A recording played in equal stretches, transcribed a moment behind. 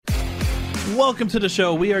Welcome to the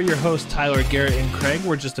show. We are your hosts, Tyler, Garrett, and Craig.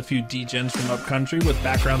 We're just a few D-gens from upcountry with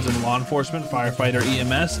backgrounds in law enforcement, firefighter,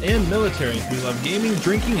 EMS, and military. We love gaming,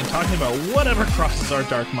 drinking, and talking about whatever crosses our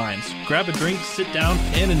dark minds. Grab a drink, sit down,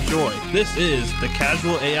 and enjoy. This is the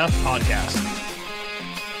Casual AF Podcast.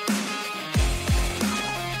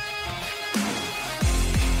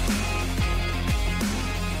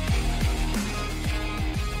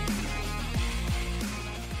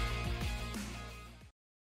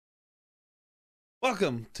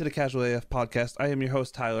 Welcome to the Casual AF Podcast. I am your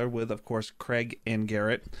host, Tyler, with, of course, Craig and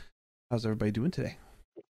Garrett. How's everybody doing today?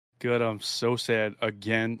 Good. I'm so sad.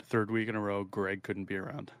 Again, third week in a row, Greg couldn't be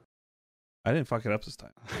around. I didn't fuck it up this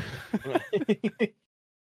time.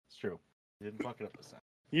 It's true. You didn't fuck it up this time.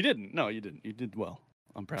 You didn't. No, you didn't. You did well.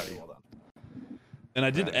 I'm proud of you. Well done. And I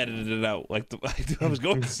did edit it out like I was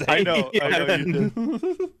going to say. I know. I know you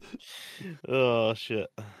did. Oh, shit.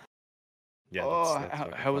 Yeah.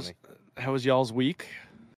 How was y'all's week?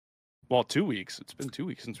 Well, 2 weeks. It's been 2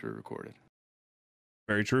 weeks since we recorded.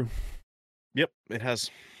 Very true. Yep, it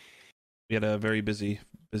has. We had a very busy.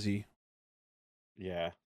 Yeah.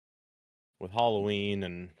 With Halloween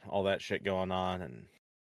and all that shit going on, and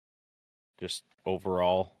just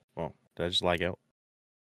overall. Well, did I just lag out?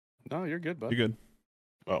 No, you're good, bud. You're good.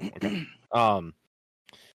 Oh, okay.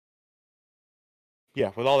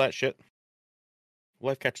 Yeah, with all that shit,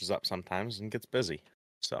 life catches up sometimes and gets busy.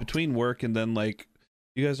 So between work and then like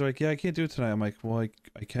you guys are like, yeah, I can't do it tonight. I'm like, well, I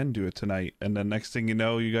can do it tonight. And then next thing you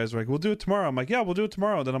know, you guys are like, we'll do it tomorrow. I'm like, yeah, we'll do it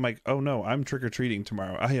tomorrow. Then I'm like, oh no, I'm trick-or-treating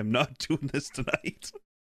tomorrow. I am not doing this tonight.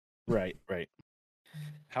 Right.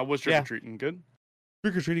 How was trick-or-treating? Good?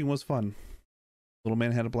 Trick-or-treating was fun. Little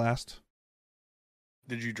man had a blast.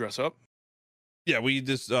 Did you dress up? Yeah, we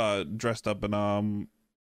just dressed up in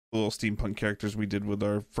little steampunk characters we did with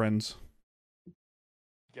our friends.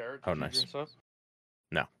 Garrett, oh, did nice. you dress up?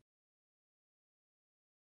 No.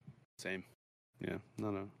 Same. Yeah,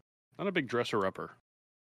 no. Not a big dresser-upper.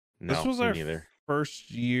 No, this was me our neither.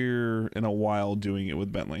 first year in a while doing it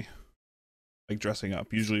with Bentley. Like dressing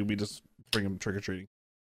up. Usually we just bring him trick-or-treating.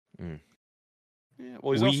 Mm. Yeah,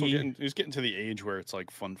 well, he's getting to the age where it's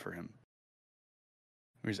like fun for him.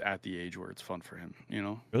 He's at the age where it's fun for him, you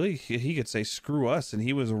know? Really? He could say screw us, and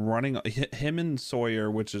he was running. Him and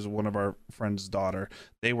Sawyer, which is one of our friend's daughter,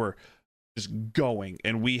 they were just going,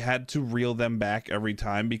 and we had to reel them back every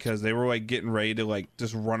time because they were like getting ready to like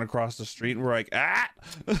just run across the street, and we're like, ah!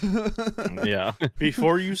 Yeah.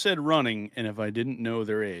 Before you said running, and if I didn't know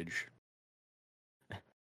their age,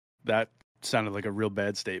 that sounded like a real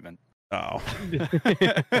bad statement. Oh.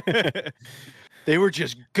 They were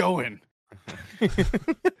just going.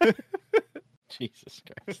 Jesus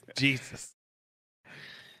Christ. Jesus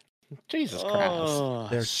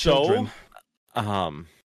Christ. They're children.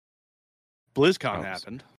 BlizzCon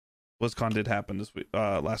happened. BlizzCon did happen this week,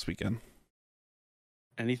 last weekend.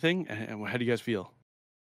 Anything? How do you guys feel?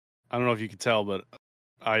 I don't know if you could tell, but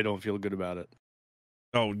I don't feel good about it.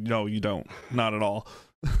 Oh no, you don't. Not at all.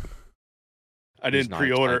 I didn't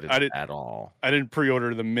pre-order. I didn't at all. I didn't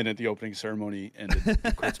pre-order the minute the opening ceremony ended.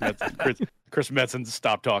 Chris Metzen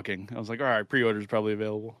stopped talking. I was like, all right, pre-order is probably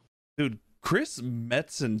available. Dude, Chris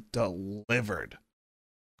Metzen delivered.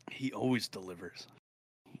 He always delivers.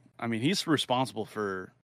 I mean, he's responsible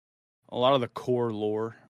for a lot of the core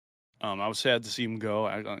lore. I was sad to see him go.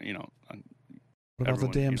 What about the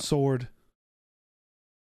damn sword?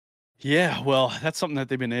 Yeah, well, that's something that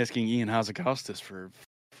they've been asking Ian Hazzikostas for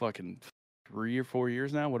fucking 3 or 4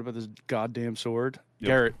 years now. What about this goddamn sword? Yep.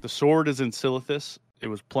 Garrett, the sword is in Silithus. It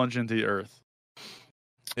was plunged into the earth.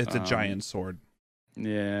 It's a giant sword.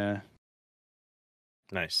 Yeah.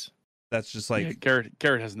 Nice. That's just like Garrett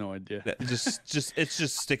has no idea. It's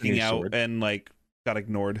just sticking out sword. And like got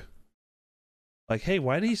ignored. Like, hey,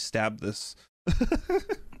 why did he stab this?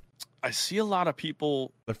 I see a lot of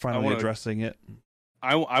people. They're finally addressing it.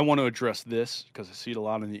 I want to address this because I see it a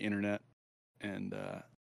lot on the internet, and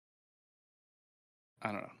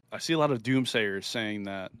I don't know. I see a lot of doomsayers saying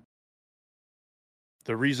that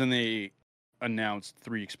the reason they announced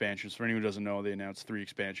 3 expansions, for anyone who doesn't know, they announced 3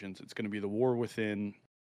 expansions. It's going to be the War Within,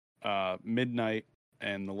 Midnight,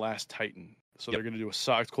 and the Last Titan. So they're going to do a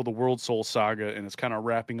saga. It's called the World Soul Saga, and it's kind of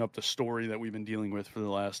wrapping up the story that we've been dealing with for the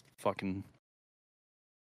last fucking,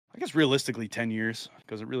 I guess realistically 10 years,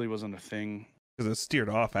 because it really wasn't a thing. Because it steered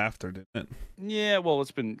off after, didn't it? Yeah, well, it's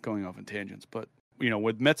been going off in tangents, but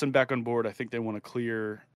with Metzen back on board, I think they want a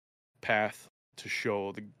clear path to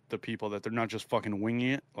show the people that they're not just fucking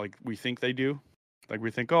winging it like we think they do. Like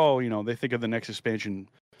we think, they think of the next expansion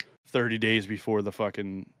 30 days before the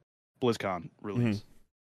fucking BlizzCon release.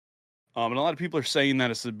 Mm-hmm. And a lot of people are saying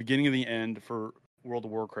that it's the beginning of the end for World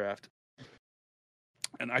of Warcraft.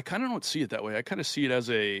 And I kind of don't see it that way. I kind of see it as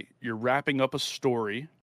you're wrapping up a story,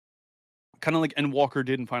 kind of like Endwalker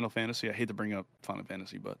did in Final Fantasy. I hate to bring up Final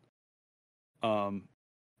Fantasy, but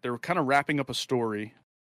they were kind of wrapping up a story,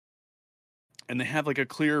 and they have like a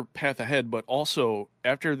clear path ahead. But also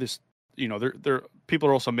after this, they're people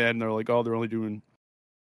are also mad, and they're like, oh, they're only doing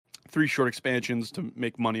 3 short expansions to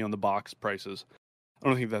make money on the box prices. I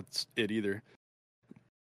don't think that's it either.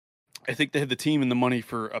 I think they have the team and the money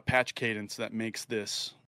for a patch cadence that makes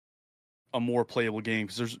this a more playable game,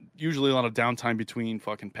 because there's usually a lot of downtime between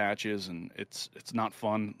fucking patches, and it's not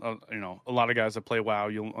fun. A lot of guys that play WoW,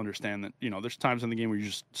 you'll understand that, there's times in the game where you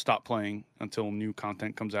just stop playing until new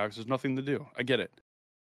content comes out because there's nothing to do. I get it.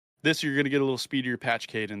 This, you're going to get a little speedier patch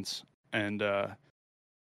cadence, and I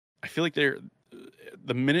feel like the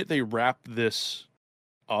minute they wrap this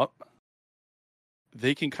up,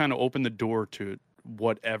 they can kind of open the door to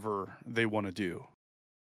whatever they want to do.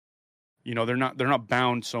 They're not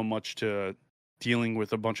bound so much to dealing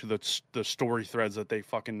with a bunch of the story threads that they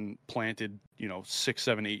fucking planted 6,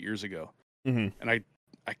 7, 8 years ago. Mm-hmm. And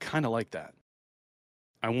I kind of like that.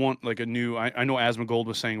 I want like a new. I know Asmongold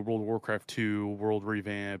was saying World of Warcraft 2 world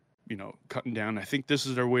revamp, cutting down. I think this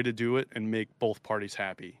is their way to do it and make both parties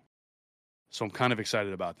happy. So I'm kind of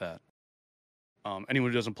excited about that.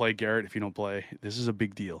 Anyone who doesn't play, Garrett, if you don't play, this is a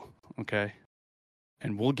big deal, okay?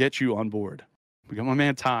 And we'll get you on board. We got my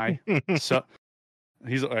man Ty. So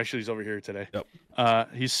he's over here today.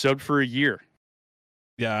 Yep. He's subbed for a year.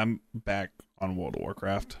 Yeah, I'm back on World of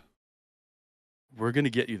Warcraft. We're gonna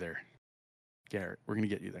get you there, Garrett. We're gonna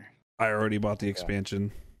get you there. I already bought the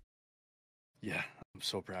expansion. Yeah, I'm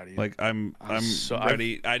so proud of you. Like I'm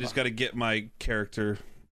ready. I just got to get my character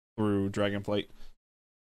through Dragonflight.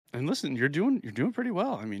 And listen, you're doing pretty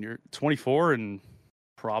well. I mean, you're 24 and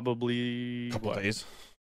probably a couple days.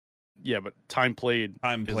 Yeah, but time played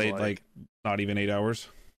like not even 8 hours.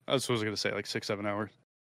 That's what I was gonna say, like 6, 7 hours.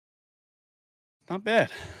 Not bad.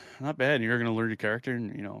 And you're gonna learn your character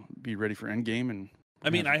and be ready for endgame. And I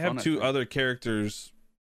mean, I have 2 other characters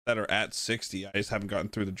that are at 60. I just haven't gotten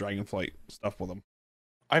through the Dragonflight stuff with them.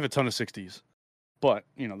 I have a ton of 60s, but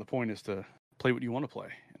the point is to play what you want to play.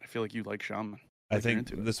 And I feel like you like Shaman. I think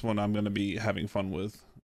this one I'm going to be having fun with.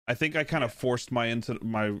 I think I kind of forced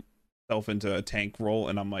myself into a tank role,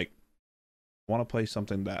 and I'm like, I want to play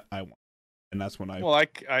something that I want, and that's when I. Well,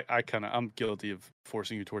 I'm guilty of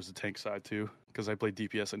forcing you towards the tank side too, because I play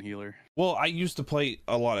DPS and healer. Well, I used to play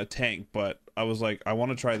a lot of tank, but I was like, I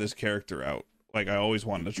want to try this character out. Like I always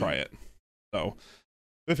wanted to try it. So,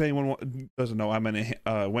 if anyone doesn't know, I'm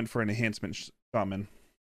went for an enhancement shaman.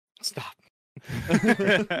 Stop.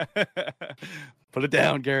 Put it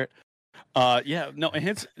down, Garrett.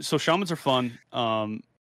 So shamans are fun. I've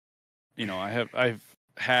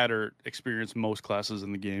had or experienced most classes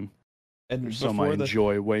in the game, and there's some I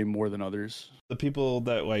enjoy way more than others. The people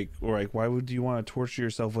that were like, why would you want to torture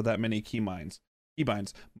yourself with that many keybinds?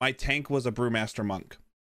 My tank was a brewmaster monk.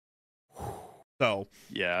 So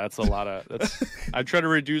yeah, that's a lot of. I try to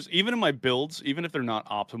reduce, even in my builds, even if they're not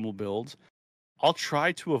optimal builds, I'll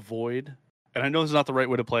try to avoid. And I know this is not the right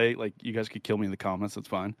way to play. Like, you guys could kill me in the comments. That's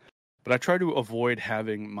fine. But I try to avoid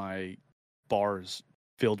having my bars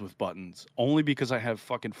filled with buttons, only because I have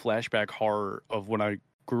fucking flashback horror of when I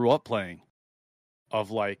grew up playing,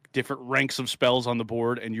 of like different ranks of spells on the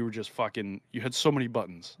board, and you were just you had so many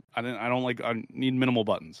buttons. I need minimal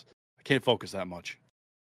buttons. I can't focus that much.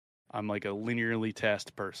 I'm like a linearly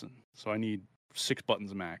tasked person, so I need 6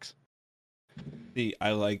 buttons max. See,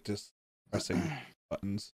 I like just pressing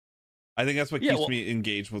buttons. I think that's what keeps me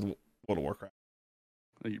engaged with World of Warcraft.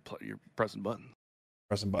 You're pressing buttons.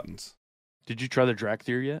 Pressing buttons. Did you try the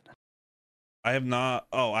Drakthir yet? I have not.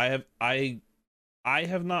 Oh, I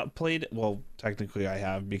have not played. Well, technically, I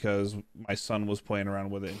have, because my son was playing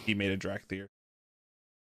around with it. He made a Drakthir.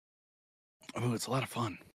 Oh, it's a lot of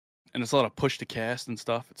fun, and it's a lot of push to cast and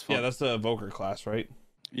stuff. It's fun. Yeah, that's the Evoker class, right?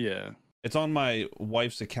 Yeah. It's on my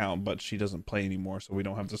wife's account, but she doesn't play anymore, so we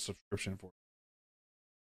don't have the subscription for it.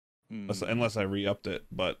 Unless I re-upped it,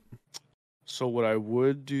 but... So what I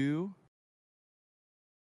would do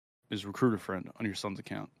is recruit a friend on your son's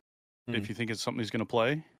account. If you think it's something he's going to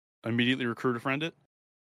play, immediately recruit a friend it,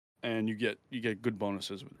 and you get good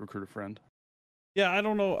bonuses with recruit a friend. Yeah, I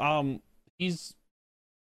don't know. He's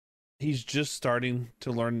just starting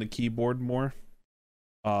to learn the keyboard more.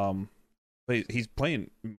 But he's playing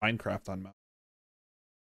Minecraft on mouse.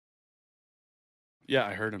 Yeah,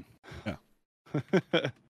 I heard him. Yeah.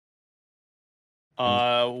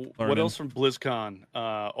 What else from BlizzCon?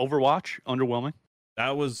 Overwatch, underwhelming.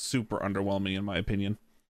 That was super underwhelming in my opinion.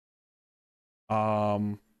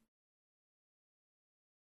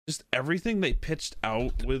 just everything they pitched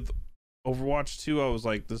out with Overwatch 2, I was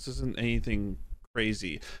like, this isn't anything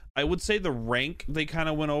crazy. I would say the rank they kind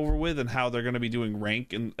of went over with and how they're going to be doing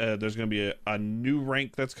rank, and there's going to be a new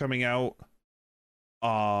rank that's coming out.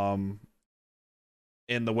 And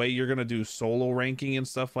the way you're going to do solo ranking and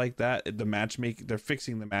stuff like that, the matchmaking, they're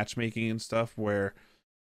fixing the matchmaking and stuff where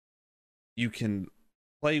you can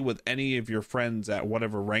play with any of your friends at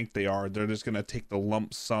whatever rank they are. They're just going to take the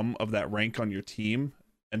lump sum of that rank on your team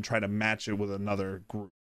and try to match it with another group.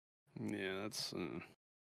 Yeah, that's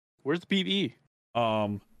where's the PvE?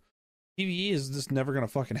 PvE is just never going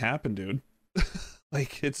to fucking happen, dude.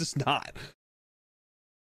 Like, it's just not.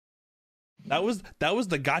 That was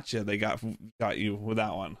the gotcha they got you with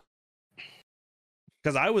that one.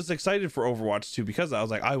 Because I was excited for Overwatch 2 because I was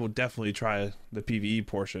like, I will definitely try the PvE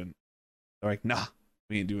portion. They're like, nah,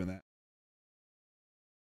 we ain't doing that.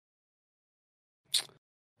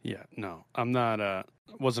 Yeah, no, I'm not.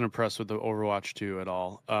 Wasn't impressed with the Overwatch 2 at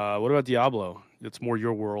all. What about Diablo? It's more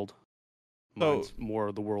your world. Mine's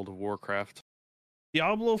more the World of Warcraft.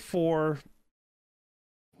 Diablo 4.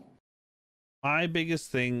 My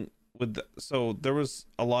biggest thing with so there was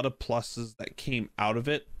a lot of pluses that came out of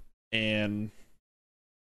it, and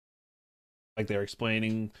like they're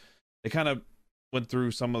explaining, they kind of went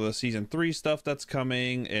through some of the season 3 stuff that's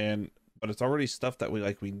coming, but it's already stuff that we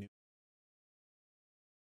knew,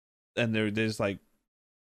 and they just like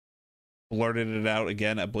blurted it out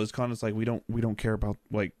again at BlizzCon. It's like we don't care about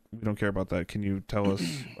that. Can you tell us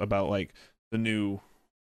about like the new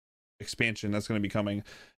expansion that's going to be coming?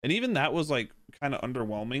 And even that was like kind of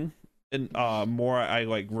underwhelming. And more I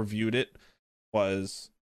like reviewed it was,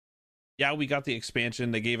 yeah, we got the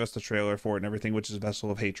expansion, they gave us the trailer for it and everything, which is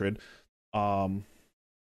Vessel of Hatred, but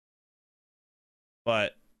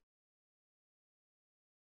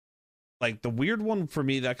like the weird one for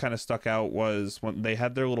me that kind of stuck out was when they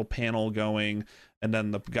had their little panel going, and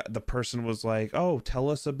then the person was like, oh, tell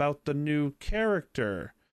us about the new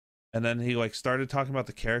character, and then he like started talking about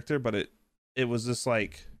the character, but it was just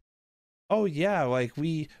like, oh yeah, like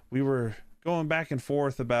we were going back and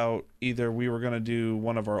forth about either we were going to do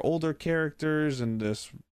one of our older characters and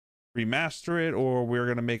just remaster it, or we were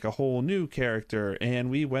going to make a whole new character, and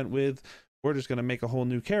we went with, we're just going to make a whole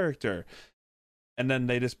new character. And then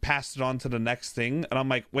they just passed it on to the next thing, and I'm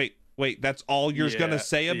like, wait, that's all you're going to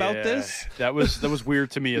say about this? That was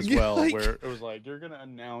weird to me as well, like, where it was like, you're going to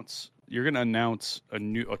announce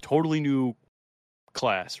a totally new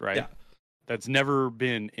class, right? Yeah. That's never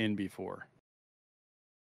been in before,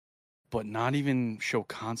 but not even show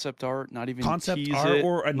concept art, not even concept tease art it,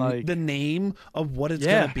 or like, the name of what it's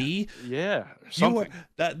gonna be. Yeah, something.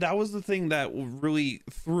 That was the thing that really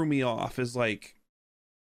threw me off, is like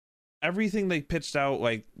everything they pitched out,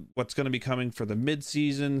 like what's gonna be coming for the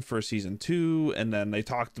mid-season for season 2, and then they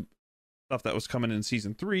talked stuff that was coming in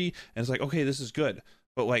season 3, and it's like, okay, this is good,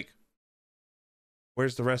 but like,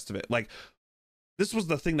 where's the rest of it? Like, this was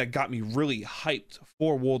the thing that got me really hyped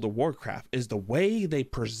for World of Warcraft, is the way they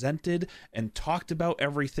presented and talked about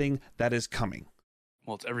everything that is coming.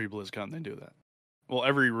 Well, it's every BlizzCon they do that. Well,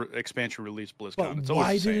 every expansion release BlizzCon. But it's why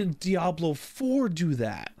always the same. didn't Diablo 4 do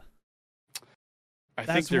that?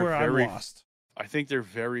 That's where I'm lost. I think they're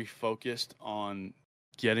very focused on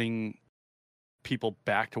getting people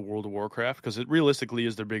back to World of Warcraft because it realistically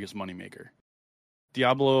is their biggest moneymaker.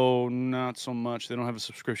 Diablo, not so much. They don't have a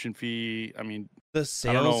subscription fee. I mean, the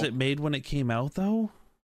sales it made when it came out, though?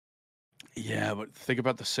 Yeah, but think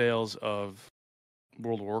about the sales of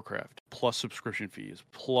World of Warcraft, plus subscription fees,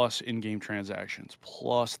 plus in-game transactions,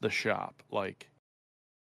 plus the shop. Like,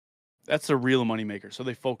 that's a real moneymaker. So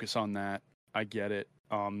they focus on that. I get it.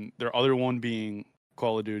 Their other one being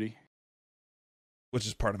Call of Duty. Which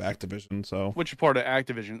is part of Activision, so. Which is part of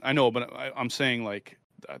Activision. I know, but I'm saying, like,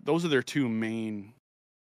 those are their two main...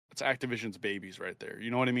 It's Activision's babies right there.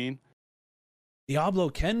 You know what I mean? Diablo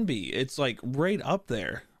can be. It's like right up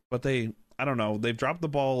there. But I don't know. They've dropped the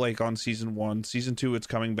ball like on season 1. Season 2, it's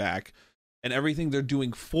coming back. And everything they're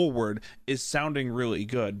doing forward is sounding really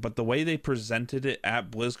good. But the way they presented it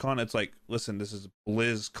at BlizzCon, it's like, listen, this is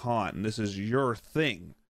BlizzCon. This is your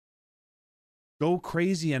thing. Go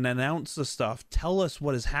crazy and announce the stuff. Tell us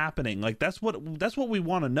what is happening. Like, that's what we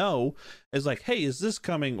want to know, is like, hey, is this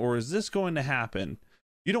coming or is this going to happen?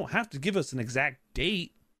 You don't have to give us an exact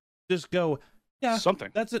date. Just go, yeah,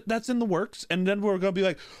 something. That's it. That's in the works. And then we're going to be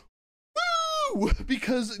like, woo!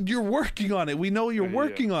 Because you're working on it. We know you're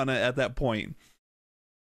working on it at that point.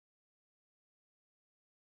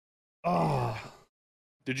 Oh.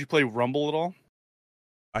 Did you play Rumble at all?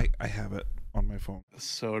 I have it. on my phone.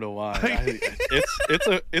 So do I.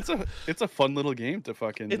 It's a fun little game to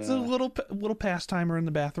fucking. It's a little pastimer in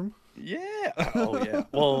the bathroom. Yeah. Oh yeah.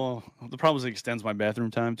 Well, the problem is it extends my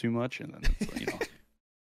bathroom time too much, and then it's,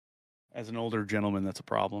 as an older gentleman, that's a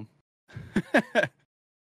problem.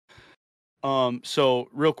 So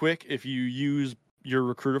real quick, if you use your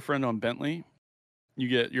recruiter friend on Bentley, you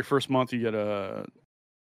get your first month, you get a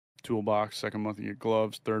toolbox. Second month, you get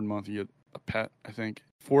gloves. Third month, you get a pet, I think.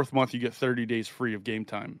 Fourth month, you get 30 days free of game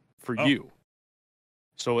time for you.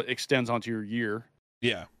 So it extends onto your year.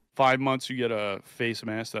 Yeah. 5 months, you get a face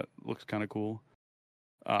mask that looks kind of cool.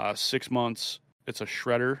 6 months, it's a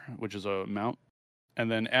shredder, which is a mount.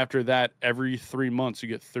 And then after that, every 3 months, you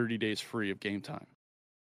get 30 days free of game time.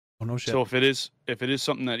 Oh, no shit. So if it is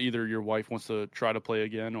something that either your wife wants to try to play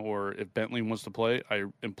again, or if Bentley wants to play, I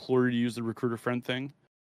implore you to use the recruiter friend thing.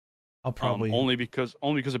 I'll probably only because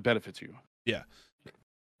it benefits you. Yeah.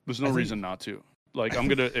 There's no reason not to. Like I'm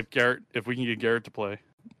gonna if we can get Garrett to play,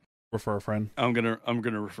 refer a friend. I'm gonna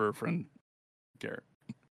refer a friend, Garrett.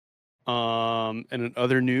 And in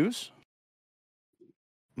other news,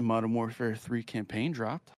 Modern Warfare 3 campaign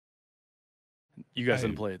dropped. You guys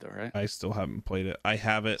didn't play it though, right? I still haven't played it. I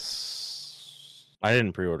have it. I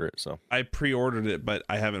didn't pre-order it, so I pre-ordered it, but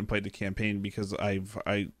I haven't played the campaign because I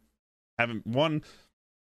haven't. One,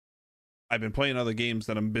 I've been playing other games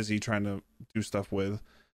that I'm busy trying to do stuff with.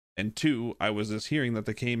 And two, I was just hearing that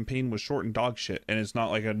the campaign was short and dog shit, and it's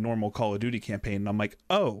not like a normal Call of Duty campaign. And I'm like,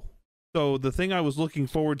 oh, so the thing I was looking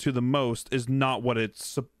forward to the most is not what it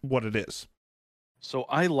is. So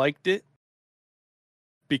I liked it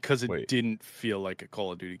because it didn't feel like a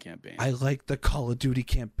Call of Duty campaign. I like the Call of Duty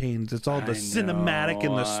campaigns. It's all the cinematic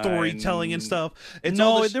and the storytelling and stuff.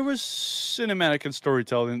 There was cinematic and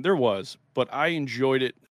storytelling. There was, but I enjoyed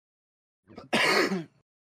it.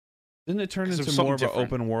 Didn't it turn into more of an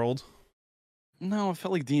open world? No, it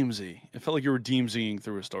felt like DMZ. It felt like you were DMZing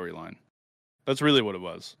through a storyline. That's really what it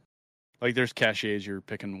was. Like there's caches, you're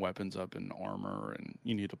picking weapons up and armor, and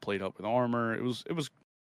you need to plate up with armor. It was.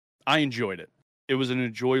 I enjoyed it. It was an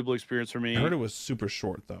enjoyable experience for me. I heard it was super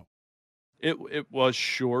short though. It was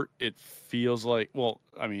short. It feels like, well,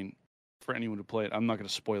 I mean, for anyone to play it, I'm not going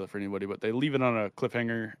to spoil it for anybody, but they leave it on a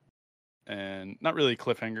cliffhanger, and not really a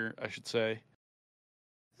cliffhanger, I should say.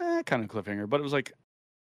 Kind of cliffhanger, but it was like,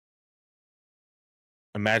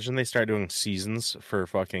 imagine they start doing seasons for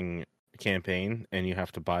fucking campaign, and you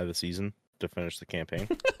have to buy the season to finish the campaign.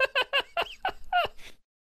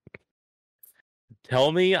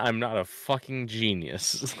 Tell me I'm not a fucking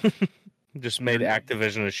genius. Just made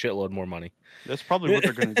Activision a shitload more money. That's probably what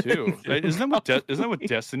they're going to do. Isn't that what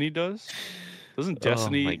Destiny does? Doesn't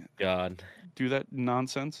Destiny oh my God. do that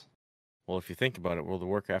nonsense? Well, if you think about it, World of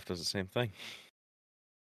Warcraft does the same thing.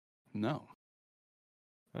 No.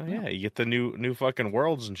 Oh yeah, you get the new fucking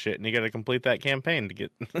worlds and shit, and you got to complete that campaign to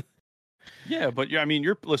get. Yeah, but you're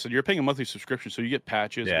paying a monthly subscription, so you get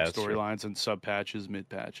patches, Yeah, and storylines, and sub patches, mid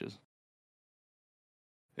patches.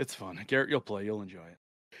 It's fun, Garrett. You'll play. You'll enjoy it.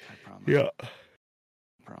 I promise. Yeah. I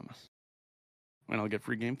promise. And I'll get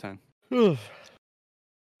free game time.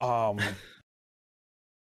 Are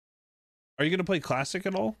you gonna play Classic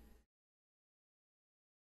at all?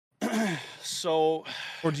 So,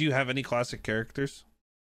 or do you have any Classic characters?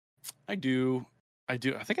 I do. I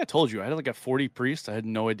think I told you I had like a 40 priest. I had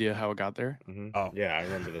no idea how it got there. Mm-hmm. Oh yeah, I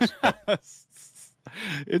remember this.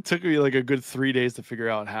 It took me like a good 3 days to figure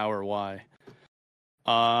out how or why.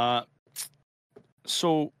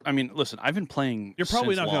 So I mean, listen, I've been playing. You're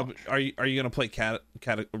probably not launch. gonna. Are you gonna play Cat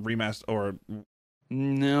Remaster or?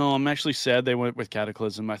 No, I'm actually sad they went with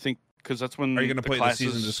Cataclysm. I think because that's when. Are you gonna play the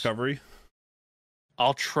Season Discovery?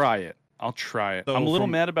 I'll try it. So I'm a little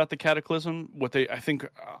mad about the Cataclysm. I think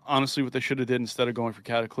honestly, what they should have did instead of going for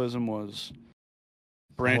Cataclysm was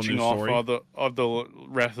branching off of the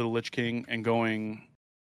Wrath of the Lich King and going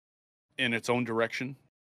in its own direction.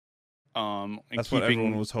 And that's what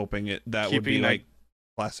everyone was hoping. That would be like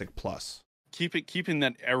Classic Plus. Keeping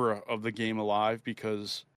that era of the game alive,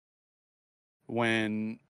 because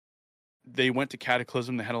when they went to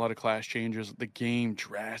Cataclysm, they had a lot of class changes. The game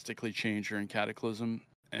drastically changed during Cataclysm.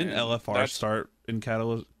 Didn't LFR start in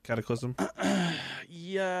Cataclysm?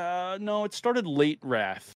 Yeah, no, it started late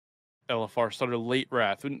Wrath. LFR started late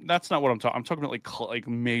Wrath. And that's not what I'm talking. I'm talking about like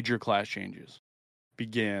major class changes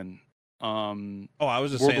began. I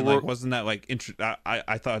was just saying, like, wasn't that like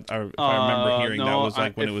I thought, if I remember hearing, that was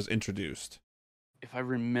like when it was introduced. If I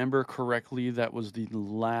remember correctly, that was the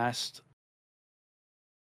last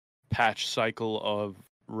patch cycle of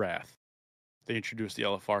Wrath. They introduced the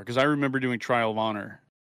LFR, because I remember doing Trial of Honor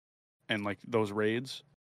and like those raids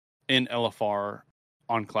in LFR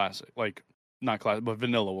on Classic. Like not classic, but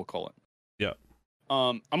vanilla, we'll call it. Yeah.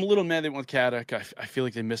 I'm a little mad they went with Kadak. I feel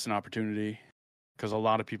like they missed an opportunity because a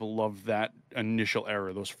lot of people love that initial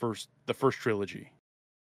era, the first trilogy.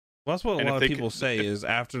 Well, that's what And a if lot they of people could- say is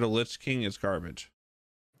after the Lich King, it's garbage.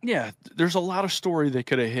 Yeah, there's a lot of story they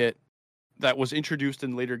could have hit that was introduced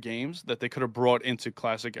in later games that they could have brought into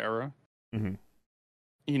classic era. Mhm.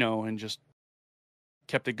 You know, and just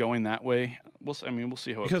kept it going that way. We'll see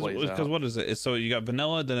how it plays out. Because what is it? So you got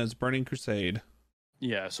vanilla, then it's Burning Crusade,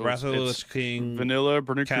 Yeah, so Wrath of the it's Lich King, vanilla,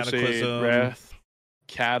 Burning Crusade, Cataclysm. Wrath,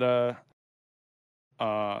 Kata.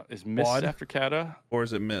 Is Mist Wad? after Kata? or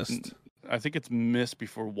is it Mist? I think it's Mist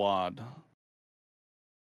before Wad.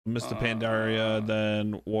 Mist of Pandaria,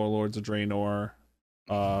 then Warlords of Draenor.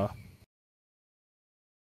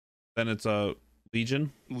 Then it's a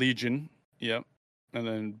Legion. Legion, yep, and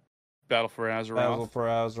then Battle for Azeroth. Battle for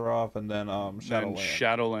Azeroth, and then then Shadowlands.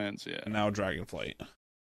 Shadowlands, yeah, And now Dragonflight.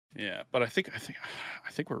 yeah. But I think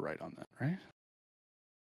we're right on that, right?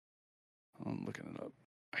 I'm looking it up.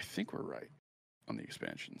 I think we're right on the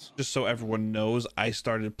expansions. Just so everyone knows, I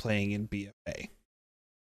started playing in BFA.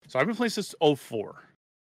 So I've been playing since 04.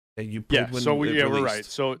 And you played Yeah, when so it we're released. right.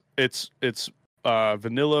 So it's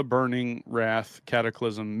Vanilla, Burning, Wrath,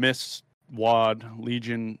 Cataclysm, Mist, Wad,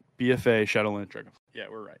 Legion, BFA, Shadowland, Dragonflight. Yeah,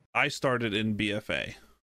 we're right. I started in BFA.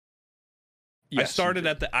 Yes,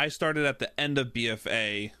 I started at the end of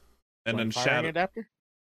BFA, and then Firing adapter.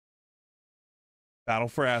 Battle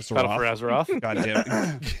for Azeroth. Battle for Azeroth. God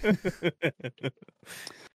damn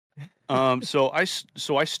it. So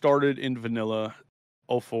I started in Vanilla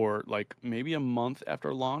 04, like maybe a month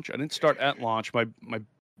after launch. I didn't start at launch. My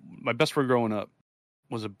best friend growing up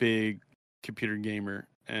was a big computer gamer,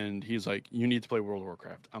 and he's like, "You need to play World of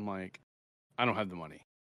Warcraft." I'm like, "I don't have the money,"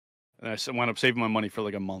 and I wound up saving my money for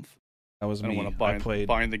like a month. That was I me. don't want to I played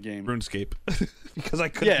buying the game. RuneScape because I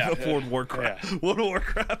couldn't Yeah, afford Warcraft. World of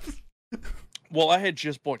Warcraft. Well, I had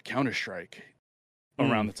just bought Counter-Strike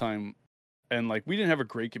around the time, and like we didn't have a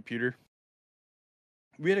great computer.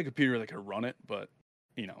 We had a computer that could run it, but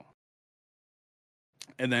you know.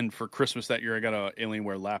 And then for Christmas that year, I got a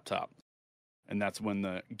Alienware laptop, and that's when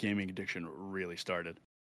the gaming addiction really started.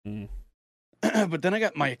 Mm. But then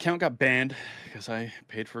my account got banned because I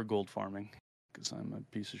paid for gold farming because I'm a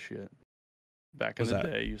piece of shit. Back in Was the that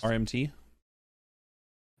day, I used RMT?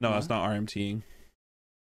 No, that's not RMTing.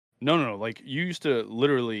 No. Like you used to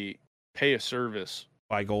literally pay a service,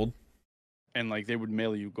 Buy gold. and like they would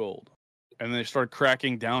mail you gold, and they started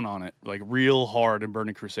cracking down on it like real hard in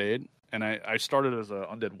Burning Crusade. And I started as a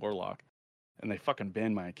undead warlock, and they fucking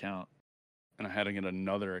banned my account, and I had to get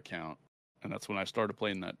another account, and that's when I started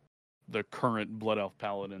playing the current Blood Elf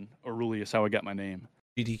Paladin. Aurelius, how I got my name.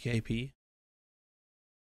 GTKP.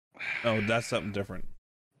 Oh, that's something different.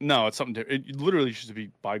 No, it's something different. It literally used to be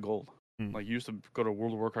buy gold. Hmm. Like you used to go to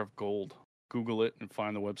World of Warcraft Gold, Google it, and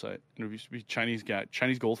find the website. And it used to be Chinese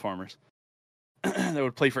gold farmers that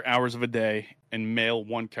would play for hours of a day and mail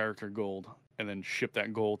one character gold, and then ship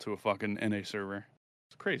that gold to a fucking NA server.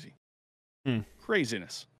 It's crazy.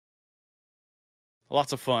 Craziness.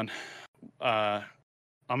 Lots of fun.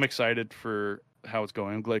 I'm excited for how it's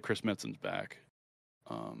going. I'm glad Chris Metzen's back.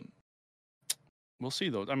 We'll see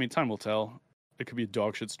though. I mean, time will tell. It could be a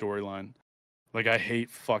dog shit storyline. Like I hate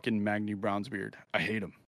fucking Magni Brownsbeard. I hate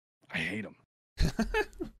him.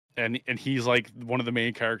 And he's like one of the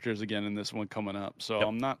main characters again in this one coming up. So Yep.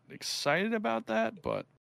 I'm not excited about that, but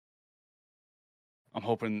I'm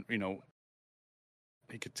hoping,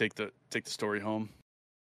 he could take the story home.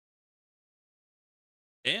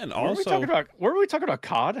 And What were we talking about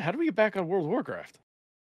COD? How do we get back on World of Warcraft?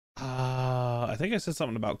 I think I said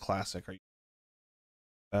something about Classic.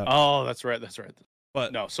 Oh, that's right.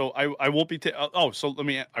 But No, so I won't be.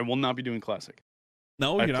 I will not be doing Classic.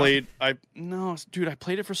 no, I you're played. Dude, I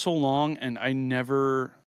played it for so long, and I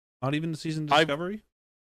never. not even the season Discovery.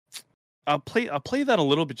 I'll play that a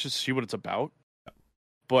little bit just to see what it's about.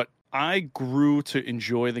 But I grew to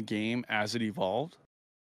enjoy the game as it evolved,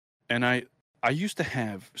 and I used to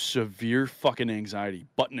have severe fucking anxiety,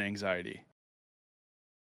 button anxiety,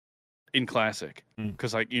 in Classic,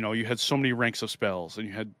 because you had so many ranks of spells, and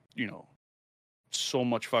you had so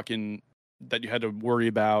much fucking that you had to worry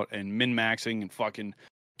about, and min-maxing, and fucking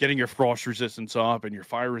getting your frost resistance up and your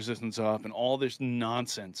fire resistance up, and all this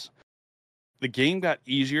nonsense. The game got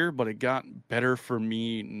easier, but it got better for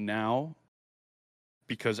me now,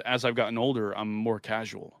 because as I've gotten older, I'm more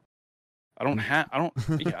casual. I don't have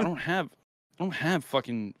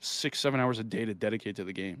fucking 6-7 hours a day to dedicate to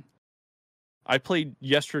the game. I played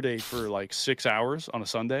yesterday for like 6 hours on a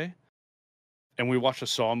Sunday, and we watched the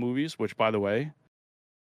Saw movies, which, by the way,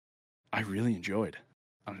 I really enjoyed.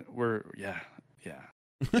 Yeah.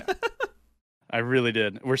 I really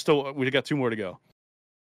did. We got 2 more to go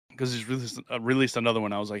because he's released another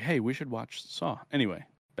one. I was like, hey, we should watch Saw. Anyway,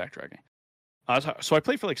 backtracking. So I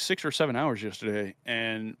played for like 6 or 7 hours yesterday,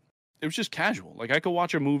 and it was just casual. Like I could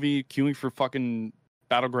watch a movie, queuing for fucking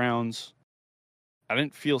Battlegrounds. I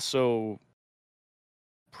didn't feel so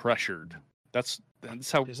pressured. That's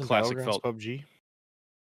how Isn't classic Battlegrounds felt. PUBG?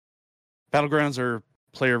 Battlegrounds are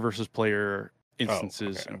player versus player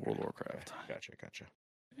instances okay, in okay, World of Warcraft. Okay. Gotcha.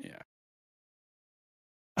 Yeah.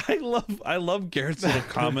 I love Garrett's little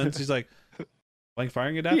comments. He's like, like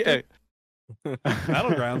firing adapter? Yeah.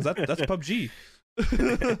 Battlegrounds, that's PUBG.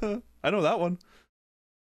 I know that one.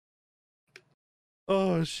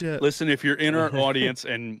 Oh shit. Listen, if you're in our audience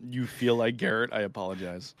and you feel like Garrett, I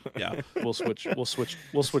apologize. Yeah. We'll switch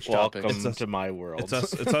topics. Welcome to my world. It's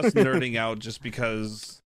us nerding out just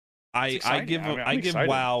because I give excited.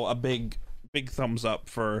 WoW a big thumbs up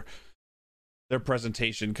for their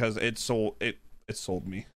presentation because it sold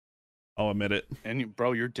me. I'll admit it. And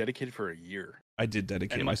bro, you're dedicated for a year. I did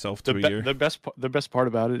dedicate myself to a year. The best part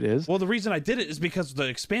about it is, well, the reason I did it is because the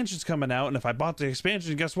expansion's coming out, and if I bought the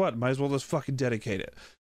expansion, guess what? Might as well just fucking dedicate it.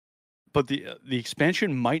 but the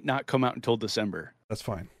expansion might not come out until December. That's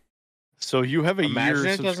fine. So you have a Imagine year it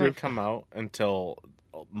doesn't subscription. come out until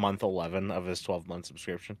month 11 of his 12-month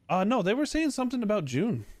subscription. No, they were saying something about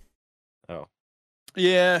June. Oh.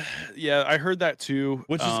 Yeah, I heard that too.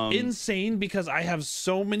 Which is insane because I have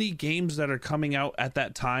so many games that are coming out at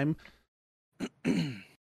that time. It's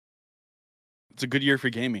a good year for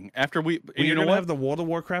gaming. After we You know, have the World of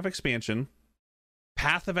Warcraft expansion.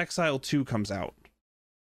 Path of Exile 2 comes out.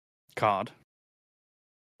 COD.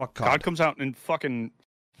 Fuck COD comes out in fucking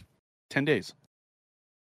 10 days.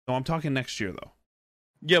 No, I'm talking next year though.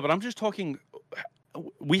 Yeah, but I'm just talking.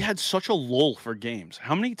 We had such a lull for games.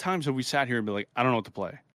 How many times have we sat here and been like, I don't know what to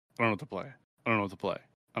play. I don't know what to play. I don't know what to play.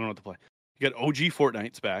 I don't know what to play. You got OG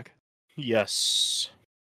Fortnite's back. Yes.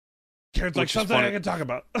 Garrett's like Which is something fun. I can talk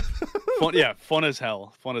about. Fun as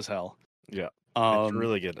hell. Fun as hell. Yeah. It's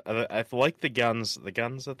really good. I like the guns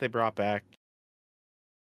that they brought back.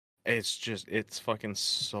 It's fucking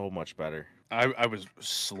so much better. I was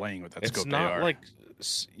slaying with that It's scope not AR. like,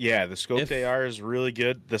 yeah, the scoped AR is really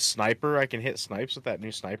good. The sniper, I can hit snipes with that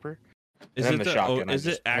new sniper. Is And it the the shotgun, I is it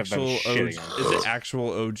just have been actual OG, shitting on is it actual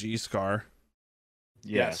OG Scar?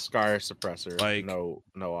 Yeah, Yes. Scar suppressor, Like- no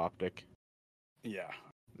optic. Yeah.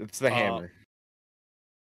 It's the hammer.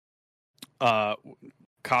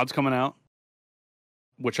 COD's coming out,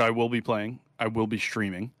 which I will be playing. I will be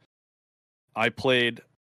streaming. I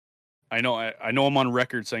know I'm on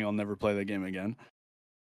record saying I'll never play that game again.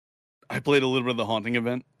 I played a little bit of the Haunting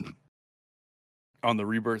event on the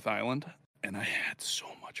Rebirth Island, and I had so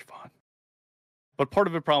much fun. But part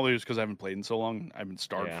of it probably is because I haven't played in so long. I've been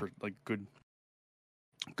starved for like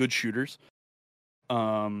good shooters.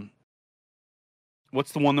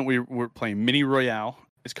 What's the one that we were playing? Mini Royale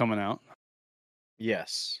is coming out.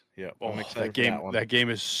 Yes. Yeah. Oh, I'm excited for that one. that game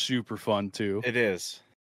is super fun too. It is.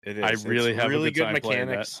 I really have really a good time playing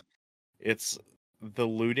mechanics. It's the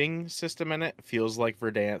looting system in it feels like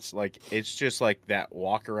Verdansk. Like it's just like that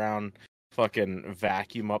walk around, fucking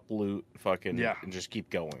vacuum up loot, fucking and just keep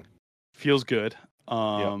going. Feels good.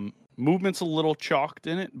 Movement's a little chalked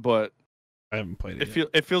in it, but I haven't played it.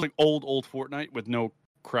 It feels like old Fortnite with no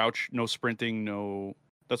crouch, no sprinting, no.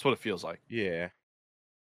 That's what it feels like. Yeah.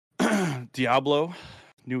 Diablo,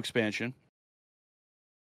 new expansion.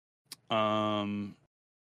 What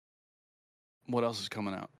else is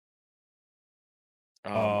coming out?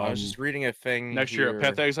 I was just reading a thing Next here. year,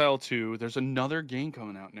 Path of Exile 2. There's another game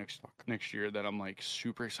coming out next year that I'm like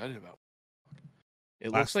super excited about.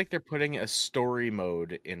 It looks like they're putting a story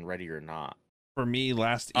mode in Ready or Not. For me,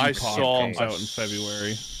 last I Epoch saw comes out in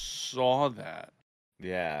February. Saw that.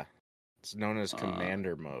 Yeah. It's known as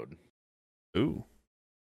Commander mode. Ooh.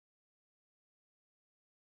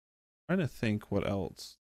 Trying to think what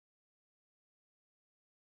else.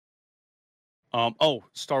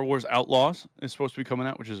 Star Wars Outlaws is supposed to be coming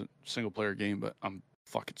out, which is a single player game, but I'm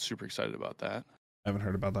fucking super excited about that. I haven't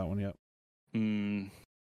heard about that one yet.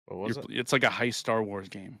 What was it? It's like a heist Star Wars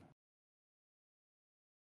game.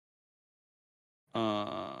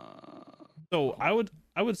 So I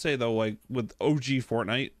would say though, like with OG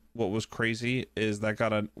Fortnite, what was crazy is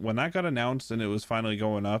that when that got announced and it was finally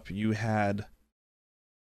going up, you had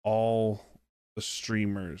all the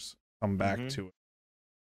streamers come back to it.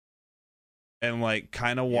 And like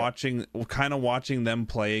kind of watching them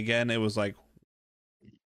play again, it was like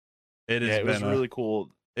it was really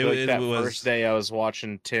cool. That first day I was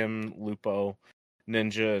watching Tim, Lupo,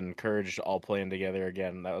 Ninja, and Courage all playing together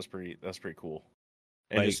again. That's pretty cool.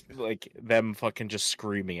 And just like them fucking just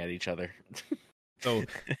screaming at each other. So,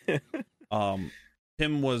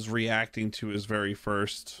 Tim was reacting to his very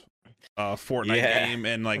first Fortnite game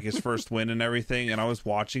and like his first win and everything, and I was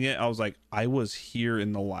watching it. I was like, I was here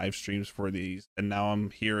in the live streams for these, and now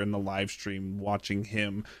I'm here in the live stream watching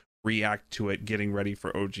him react to it, getting ready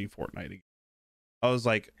for OG Fortnite again. I was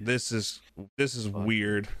like, this is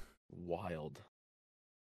weird. Wild.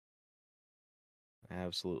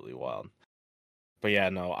 Absolutely wild. But yeah,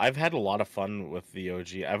 no, I've had a lot of fun with the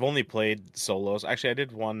OG. I've only played solos. Actually, I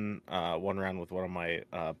did one round with one of my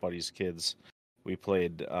buddy's kids. We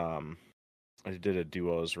played I did a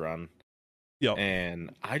duos run. Yep.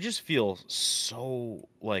 And I just feel so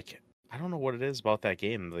like, I don't know what it is about that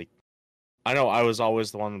game. Like, I know I was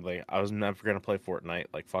always the one like I was never gonna play Fortnite.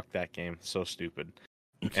 Like, fuck that game, so stupid.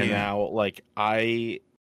 And now like I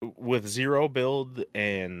with zero build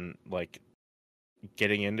and like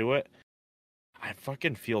getting into it, I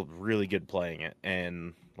fucking feel really good playing it,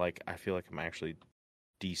 and like I feel like I'm actually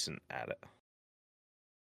decent at it.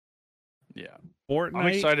 Yeah, Fortnite. I'm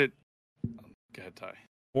excited. Go ahead, Ty.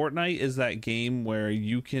 Fortnite is that game where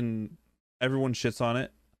everyone shits on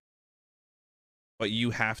it, but you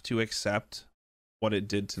have to accept what it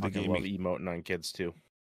did to the gaming. I love emoting on kids too.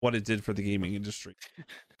 What it did for the gaming industry.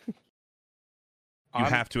 You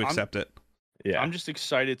have to accept it. Yeah, I'm just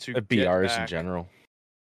excited to get BRs back in general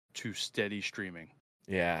to steady streaming.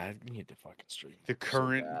 Yeah, I need to fucking stream. The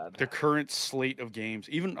current slate of games.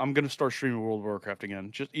 Even I'm gonna start streaming World of Warcraft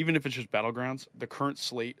again. Even if it's just Battlegrounds. The current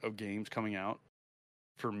slate of games coming out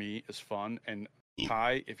for me is fun. And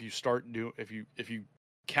Ty, if you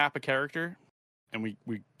cap a character and we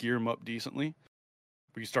gear him up decently,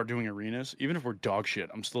 we can start doing arenas. Even if we're dog shit,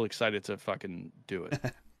 I'm still excited to fucking do it.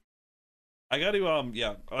 I got to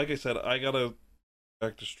like I said, I gotta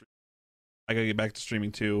get back to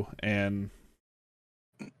streaming too, and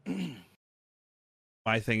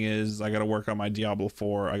my thing is I gotta work on my Diablo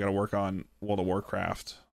 4. I gotta work on World of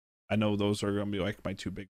Warcraft. I know those are gonna be like my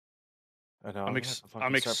two big. I know. I'm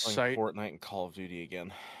excited. Fortnite and Call of Duty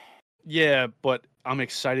again. Yeah, but I'm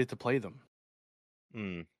excited to play them.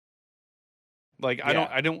 Like yeah.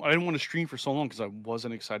 I didn't want to stream for so long because I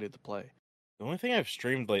wasn't excited to play. The only thing I've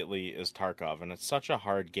streamed lately is Tarkov, and it's such a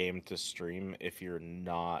hard game to stream if you didn't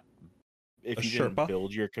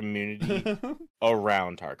build your community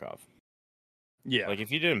around Tarkov. Yeah. Like,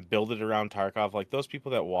 if you didn't build it around Tarkov, like, those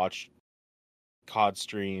people that watch COD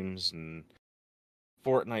streams and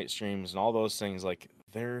Fortnite streams and all those things, like,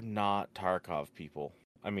 they're not Tarkov people.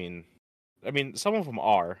 I mean, some of them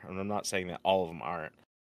are, and I'm not saying that all of them aren't,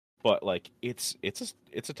 but, like, it's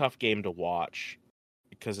a tough game to watch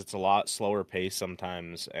because it's a lot slower pace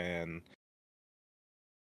sometimes, and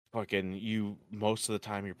fucking most of the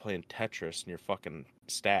time you're playing Tetris in your fucking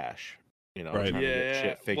stash, right? Trying to get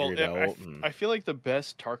shit figured out. I feel like the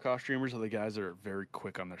best Tarkov streamers are the guys that are very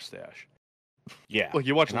quick on their stash. Yeah, like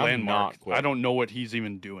you watch Landmark. I don't know what he's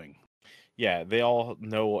even doing. Yeah, they all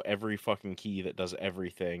know every fucking key that does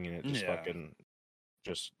everything, and it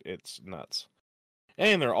just it's nuts.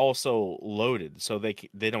 And they're also loaded, so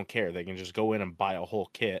they don't care. They can just go in and buy a whole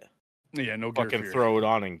kit. Yeah, no gear fucking fear. Throw it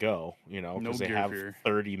on and go, because no they have fear.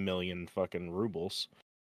 30 million fucking rubles.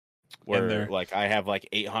 Where like I have like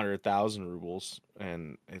 800,000 rubles,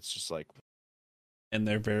 and it's just like. And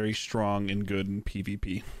they're very strong and good in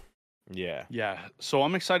PvP. Yeah. Yeah. So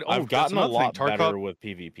I'm excited. I've gotten a lot better with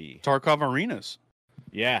PvP. Tarkov arenas.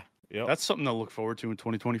 Yeah. Yep. That's something to look forward to in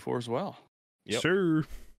 2024 as well. Yep. Sure.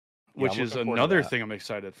 Which is another thing I'm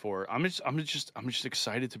excited for. I'm just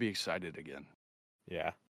excited to be excited again.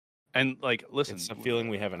 Yeah. And like, listen, it's a feeling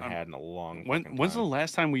we haven't had in a long. When's the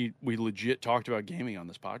last time we legit talked about gaming on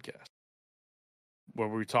this podcast? Where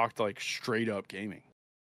we talked like straight up gaming.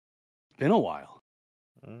 Been a while.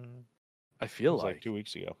 I feel like 2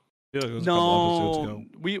 weeks ago. Yeah, it was a couple episodes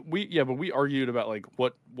ago. But we argued about like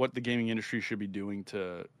what the gaming industry should be doing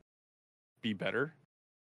to be better.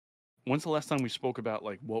 When's the last time we spoke about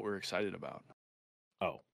like what we're excited about?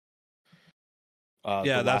 Oh,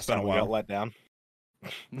 that's been a while. We got let down.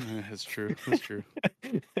 It's true. It's true.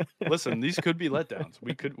 Listen, these could be letdowns.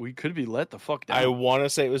 We could be let the fuck down. I want to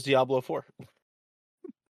say it was Diablo 4.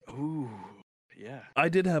 Ooh, yeah. I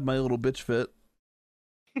did have my little bitch fit.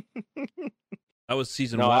 I was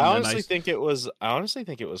season 1. I honestly think it was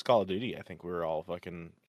Call of Duty. I think we were all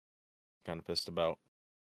fucking kind of pissed about.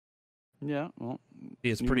 Yeah, well,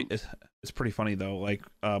 it's pretty funny though. Like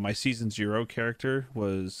my season 0 character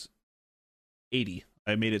was 80.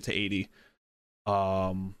 I made it to 80.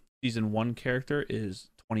 Season 1 character is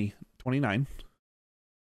 29,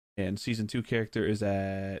 and season 2 character is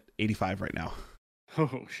at 85 right now.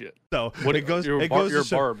 Oh shit! So What it goes. You're It goes. you're To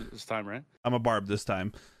show, Barb this time, right? I'm a barb this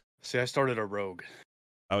time. See, I started a rogue.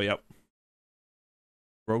 Oh yep.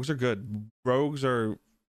 Rogues are good. Rogues are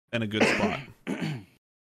in a good spot.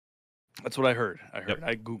 That's what I heard. Yep.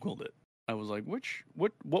 I googled it. I was like,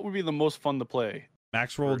 what would be the most fun to play?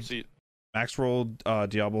 Max roll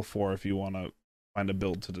Diablo 4 if you want to find a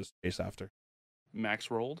build to just chase after. Max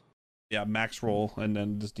rolled? Yeah, max roll and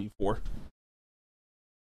then just D4.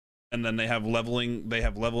 And then they have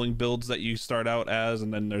leveling builds that you start out as,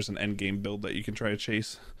 and then there's an end game build that you can try to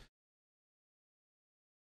chase.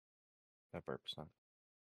 That burps.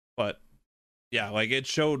 But yeah, like it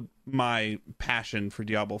showed my passion for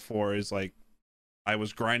Diablo 4 is like I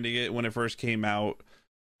was grinding it when it first came out.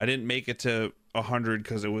 I didn't make it to 100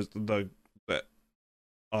 because it was the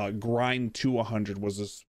grind to 100 was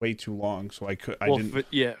just way too long, so I didn't.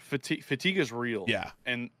 Fatigue is real. Yeah,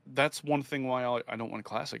 and that's one thing why I don't want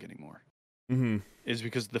classic anymore. Mm-hmm. Is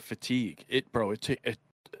because the fatigue.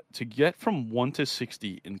 To get from 1 to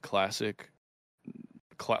 60 in classic,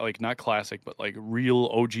 like not classic, but like real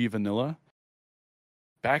OG vanilla.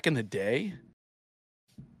 Back in the day,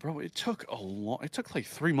 bro, it took like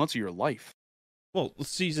 3 months of your life. Well,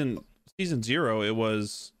 season 0, it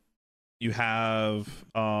was you have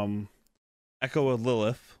Echo of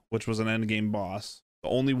Lilith, which was an end game boss, the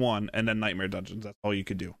only one, and then Nightmare Dungeons. That's all you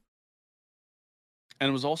could do.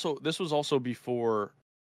 And this was also before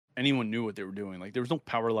anyone knew what they were doing. Like there was no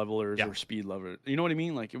power levelers or speed levelers. You know what I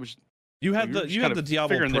mean? Like it was. You had the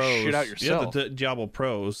Diablo Pros. This shit out yourself. You had the Diablo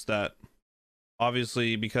Pros that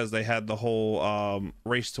obviously because they had the whole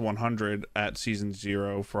race to 100 at season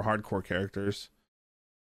 0 for hardcore characters.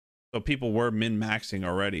 So people were min-maxing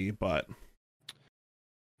already, but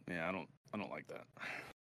yeah, I don't like that.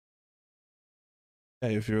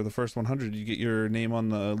 Hey, if you're the first 100, you get your name on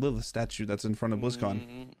the Lilith statue that's in front of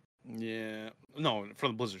BlizzCon. Yeah, no, in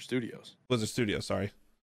front of Blizzard Studios. Blizzard Studios, sorry,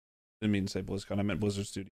 didn't mean to say BlizzCon. I meant Blizzard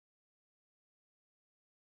Studios.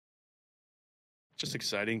 Just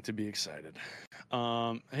exciting to be excited.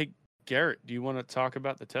 Hey, Garrett, do you want to talk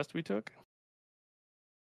about the test we took?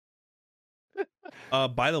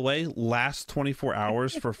 By the way, last 24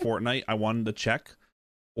 hours for Fortnite, I wanted to check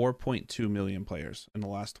 4.2 million players in the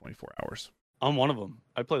last 24 hours. I'm one of them.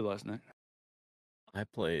 I played last night. I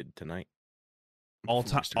played tonight. All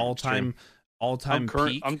time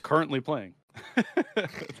peak. I'm currently playing.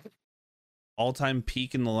 All time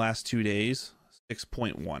peak in the last 2 days,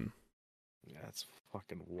 6.1. Yeah, that's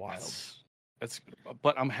fucking wild.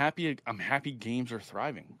 But I'm happy. I'm happy games are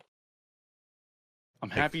thriving. I'm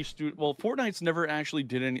happy. Well, Fortnite's never actually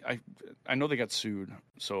did any. I know they got sued,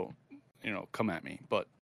 so come at me. But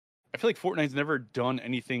I feel like Fortnite's never done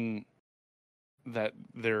anything that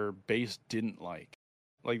their base didn't like.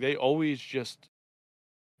 Like they always just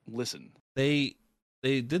listen. They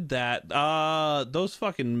did that. Those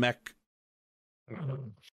fucking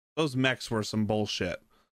those mechs were some bullshit.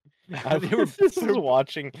 I was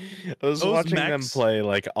watching them play,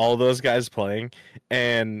 like all those guys playing,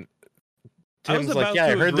 and Tim's like, "Yeah,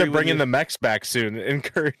 I heard they're bringing the mechs back soon." And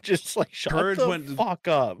Courage just like, "Shut the fuck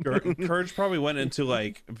up." Courage probably went into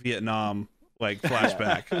like Vietnam, like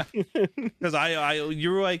flashback, because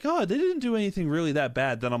you were like, "Oh, they didn't do anything really that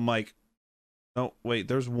bad." Then I'm like, "No, wait,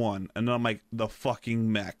 there's one," and then I'm like, "The fucking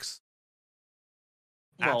mechs."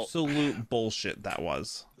 Well, absolute bullshit that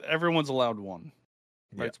was. Everyone's allowed one.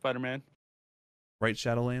 Right, Spider-Man? Right,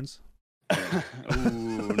 Shadowlands?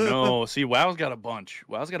 Ooh, no. See, WoW's got a bunch.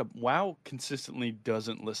 WoW consistently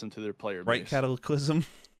doesn't listen to their player base. Right, Cataclysm?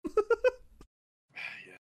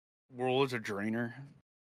 Yeah. World of Draenor.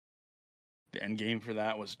 The end game for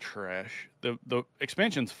that was trash. The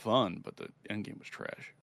expansion's fun, but the end game was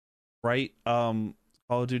trash. Right, Call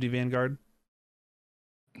of Duty Vanguard?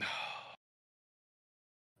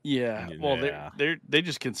 Yeah, well, they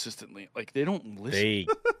just consistently, like, they don't listen. They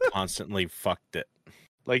constantly fucked it.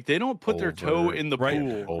 Like, they don't put their toe in the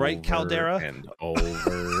pool. Right, Caldera? And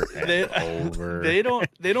over and over. They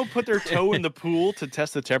don't put their toe in the pool to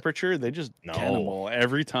test the temperature. They just cannonball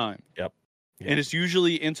every time. Yep. And it's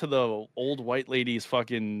usually into the old white lady's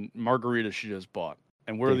fucking margarita she just bought.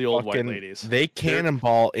 And we're the old white ladies. They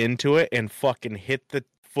cannonball into it and fucking hit the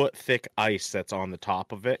foot thick ice that's on the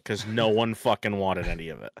top of it because no one fucking wanted any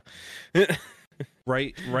of it.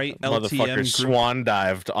 right Motherfucker swan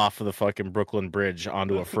dived off of the fucking Brooklyn Bridge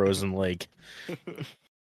onto a frozen lake.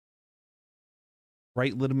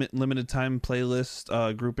 Right, limited time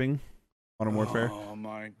playlist grouping Modern Warfare. Oh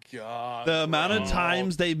my god, the amount of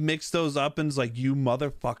times they mix those up and it's like, you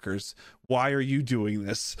motherfuckers, why are you doing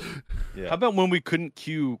this? Yeah. How about when we couldn't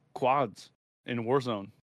queue quads in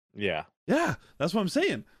Warzone? Yeah, that's what I'm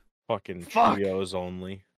saying. fucking Fuck. trios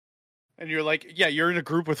only. And you're like, yeah, you're in a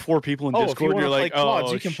group with 4 people in Oh, if you Discord. wanna You're like, play quads,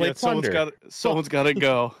 oh, you can shit, play Plunder. someone's got to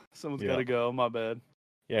go. Someone's Yeah. got to go. My bad.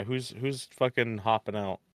 Yeah, who's fucking hopping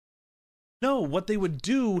out? No, what they would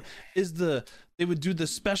do is they would do the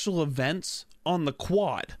special events on the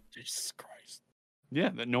quad. Jesus Christ. Yeah,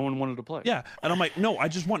 that no one wanted to play. Yeah, and I'm like, no, I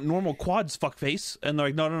just want normal quads, fuckface. And they're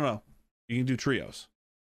like, no, you can do trios.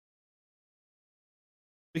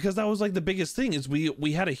 Because that was like the biggest thing is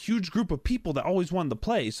we had a huge group of people that always wanted to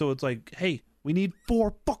play. So it's like, hey, we need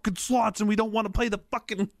 4 fucking slots and we don't want to play the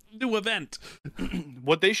fucking new event.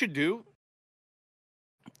 What they should do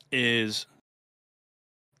is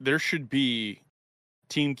there should be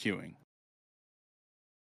team queuing.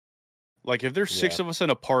 Like if there's 6 of us in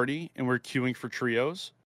a party and we're queuing for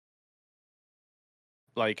trios,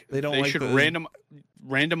 like They don't they like should the-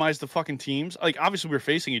 randomize the fucking teams. Like obviously we're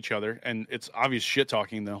facing each other and it's obvious shit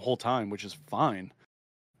talking the whole time, which is fine.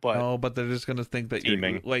 But No, but they're just gonna think that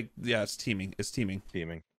Teaming. you're like, yeah, it's teaming. It's teaming.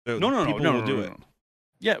 Teaming. People will do it.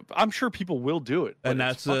 Yeah, I'm sure people will do it. but And it's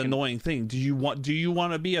that's the fucking- annoying thing. Do you want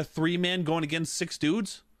to be a 3-man going against 6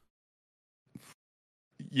 dudes?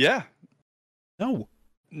 Yeah. No.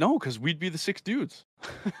 No, because we'd be the 6 dudes.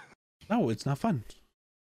 No, it's not fun.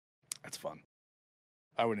 That's fun.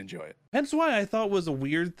 I would enjoy it. Hence why I thought was a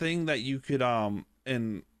weird thing that you could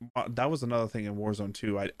and that was another thing in Warzone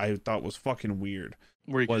 2 I thought was fucking weird.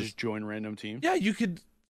 Where you can Was- just join random teams. Yeah, you could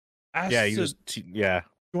ask Yeah, to you just yeah.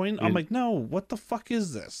 join. I'm you- like, no, what the fuck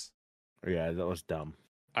is this? Yeah, that was dumb.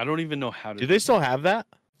 I don't even know how to Do they still have that?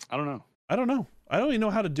 I don't know. I don't know. I don't even know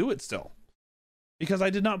how to do it still. Because I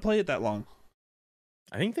did not play it that long.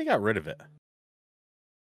 I think they got rid of it.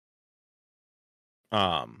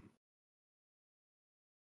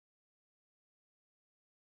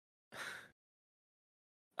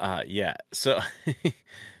 Yeah. So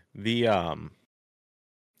the yeah,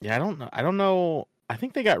 I don't know. I don't know. I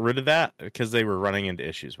think they got rid of that because they were running into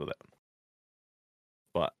issues with it.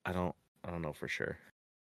 But I don't know for sure.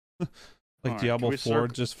 Like Alright, can Diablo we 4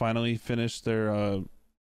 just finally finished their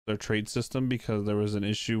trade system because there was an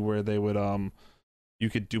issue where they would you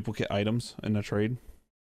could duplicate items in a trade.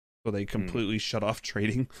 So they completely shut off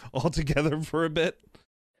trading altogether for a bit.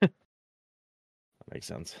 That makes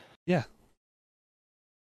sense. Yeah.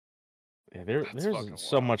 Yeah, That's fucking there's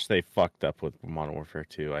so wild. much they fucked up with Modern Warfare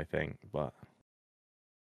 2, I think, but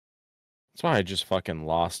that's why I just fucking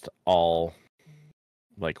lost all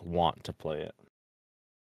like want to play it.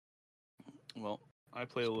 Well, I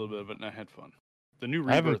played a little bit of it and I had fun. The new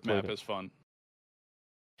I haven't Rebirth map played it. is fun.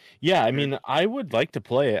 Yeah, I mean, I would like to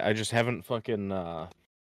play it. I just haven't fucking I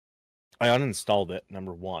uninstalled it,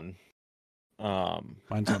 number 1. Mine's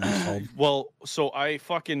uninstalled. Well, so I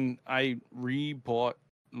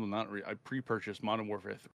pre-purchased Modern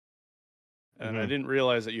Warfare 3. And I Mhm. didn't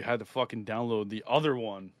realize that you had to fucking download the other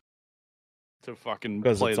one to fucking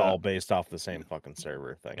Because play it's that. all based off the same fucking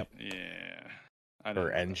server thing. Yep. Yeah. I didn't Or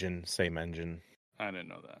know that. engine, same engine. I didn't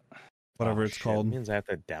know that. Whatever Oh, it's shit, called. means I have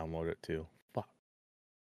to download it too. Fuck.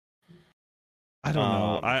 I don't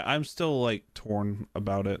know. Um, I'm still like torn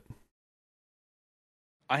about it.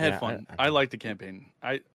 I had Yeah, fun. I I liked the campaign.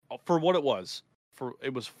 For what it was.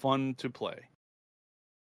 It was fun to play.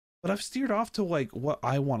 But I've steered off to like what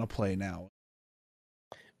I want to play now.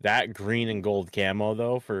 That green and gold camo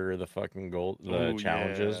though for the fucking gold Ooh,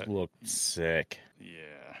 challenges yeah. looked sick. Yeah.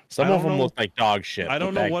 Some I of don't them know- looked like dog shit. I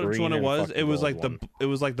don't but know that which green one it and was. fucking It was gold like one, it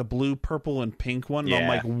was like the blue, purple, and pink one. And I'm Yeah.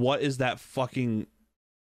 like, what is that fucking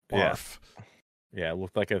Yeah. barf? yeah, it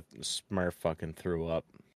looked like a Smurf fucking threw up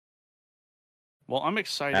Well, I'm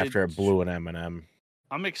excited. after it blew an M&M.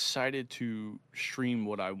 I'm excited to stream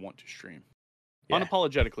what I want to stream. Yeah.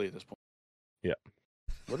 Unapologetically at this point. Yeah.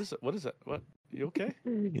 What is it? What is it? What? You okay?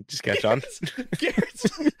 Just catch on. Garrett's-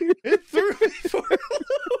 it threw me for a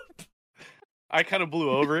loop. I kind of blew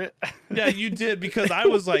over it. Yeah, you did because I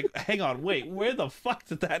was like, hang on, wait, where the fuck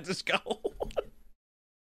did that just go?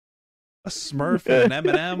 A Smurf and an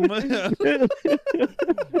M&M.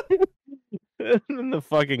 And then the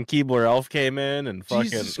fucking Keebler elf came in and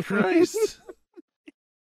fucking. Jesus Christ.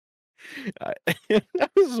 I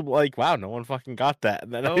was like, wow, no one fucking got that.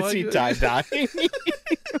 And then Oh, I I see get- Ty dying.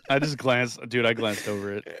 I just glanced, dude. I glanced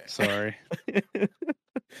over it. Sorry.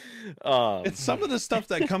 It's some of the stuff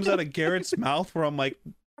that comes out of Garrett's mouth where I'm like,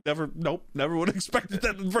 never would have expected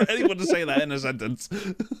that for anyone to say that in a sentence.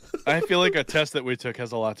 I feel like a test that we took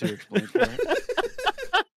has a lot to explain for it.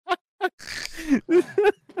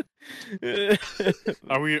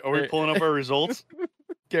 Are we pulling up our results,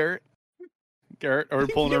 Garrett? Garrett, are we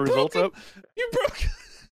pulling You our broke results it. up? You broke.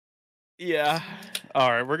 Yeah. All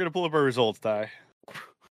right, we're gonna pull up our results, Ty.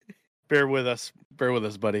 Bear with us,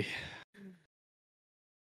 buddy.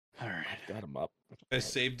 All right, got him up.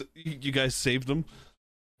 You guys saved them?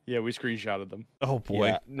 Yeah, we screenshotted them. Oh boy.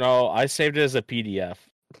 Yeah, no, I saved it as a PDF.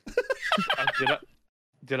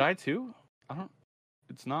 Did I too? I don't.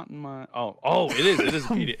 It's not in my. Oh, it is. It is a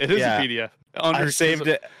PDF. It is a PDF. I saved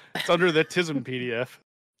it. It's under the TISM PDF.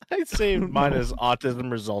 I saved mine as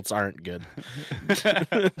autism results aren't good.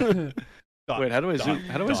 Wait, how do I zoom?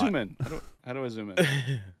 How do I zoom in? How do I zoom in?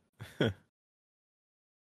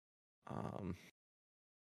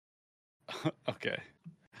 Okay.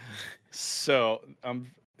 So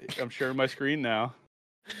I'm sharing my screen now.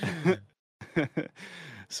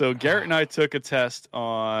 So Garrett and I took a test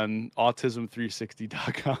on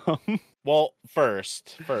autism360.com. Well,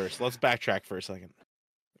 first, let's backtrack for a second.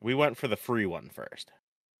 We went for the free one first.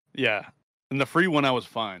 Yeah. And the free one I was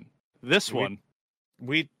fine. This one.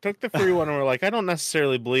 We took the free one and we're like, I don't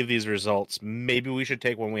necessarily believe these results. Maybe we should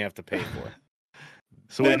take one we have to pay for.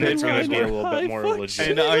 So then it's going to be a little bit more legit.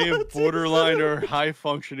 And I am borderline or high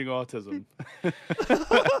functioning autism.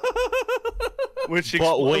 There's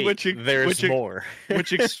more.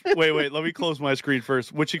 Wait, let me close my screen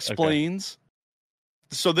first. Which explains. Okay.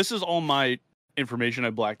 So this is all my information I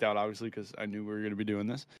blacked out, obviously, because I knew we were going to be doing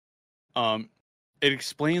this. It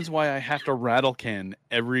explains why I have to rattle can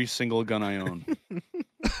every single gun I own.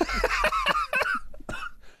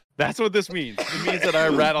 That's what this means. It means that I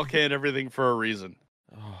rattle can everything for a reason.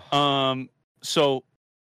 So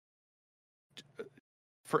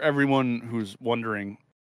for everyone who's wondering,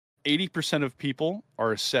 80% of people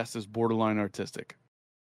are assessed as borderline autistic.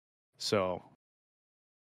 So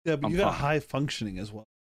yeah, but you got high functioning as well.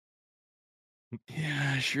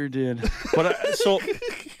 Yeah, I sure did. But so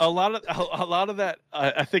a lot of that,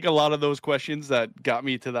 I think a lot of those questions that got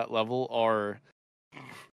me to that level are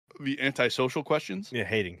the antisocial questions. Yeah,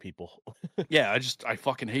 hating people. Yeah, I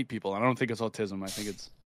fucking hate people. I don't think it's autism. I think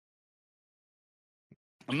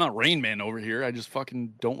I'm not Rain Man over here. I just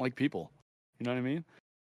fucking don't like people. You know what I mean?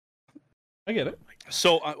 I get it.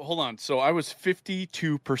 So hold on. So I was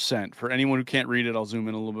 52%. For anyone who can't read it, I'll zoom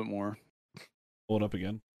in a little bit more. Pull it up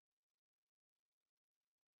again.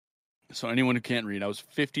 So anyone who can't read, I was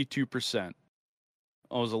 52%.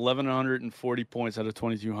 I was 1,140 points out of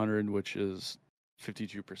 2,200, which is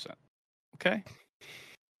 52%. Okay.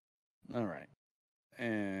 All right.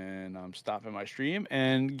 And I'm stopping my stream.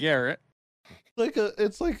 And Garrett,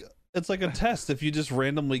 it's like a test. If you just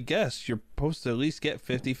randomly guess, you're supposed to at least get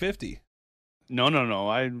 50-50. No.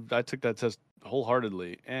 I took that test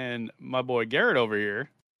wholeheartedly. And my boy Garrett over here,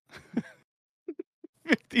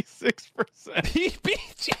 56%. He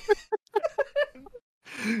beat you.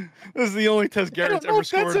 This is the only test Garrett's ever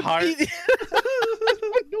scored higher. I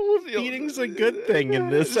don't know if beating's a good thing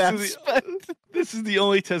in this aspect. This is the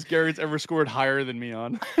only test Garrett's ever scored higher than me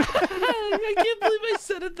on. I can't believe I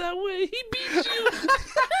said it that way. He beat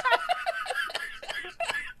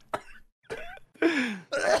you.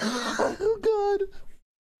 Oh God.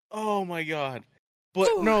 Oh my God.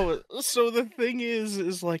 But no, so the thing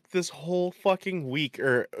is like this whole fucking week,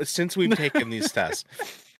 or since we've taken these tests,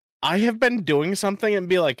 I have been doing something and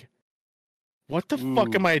be like, what the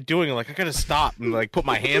fuck am I doing? Like, I gotta stop and like put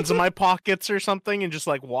my hands in my pockets or something and just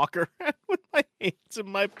like walk around with my hands in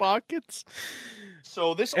my pockets.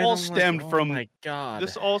 So this all stemmed from my God.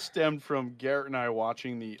 This all stemmed from Garrett and I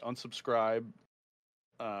watching the Unsubscribe.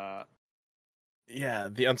 Yeah,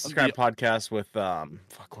 the Unsubscribe podcast with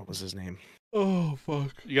what was his name? Oh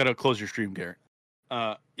fuck! You gotta close your stream, Garrett.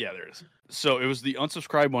 Yeah, there it is. So it was the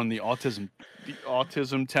Unsubscribe one, the autism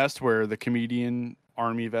test, where the comedian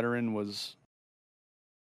Army veteran was.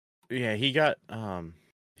 Yeah, he got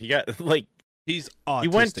like he's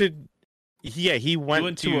autistic. He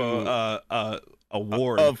went to a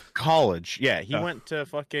ward of college. Yeah, he went to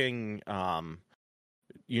fucking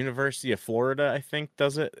University of Florida, I think,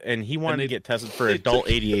 does it, and he wanted to get tested for adult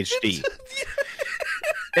ADHD.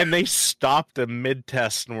 And they stopped a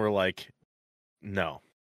mid-test and were like, "No,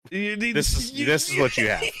 this is what you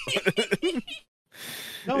have."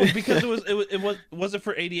 No, because it wasn't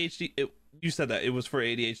for ADHD. You said that it was for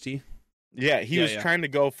ADHD. Yeah, he was trying to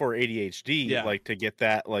go for ADHD, like to get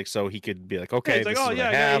that, like so he could be like, okay, it's like, I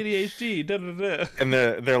got ADHD. Da, da, da. And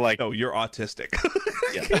they're like, no, you're autistic.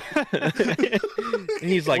 And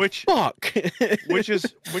he's like, fuck. which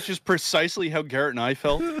is precisely how Garrett and I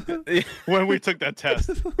felt when we took that test.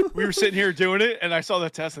 We were sitting here doing it, and I saw the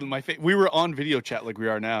test, and my face. We were on video chat like we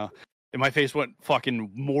are now, and my face went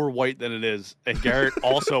fucking more white than it is, and Garrett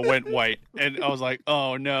also went white, and I was like,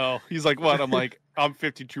 oh no. He's like, what? I'm like, I'm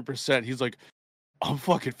 52%. He's like, I'm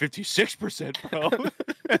fucking 56%, bro.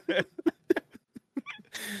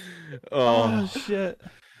 Oh shit.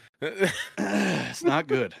 It's not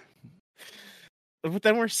good. But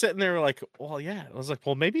then we're sitting there like, well, yeah. I was like,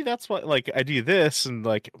 well, maybe that's what, like, I do this and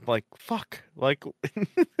like, fuck. Like,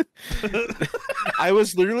 I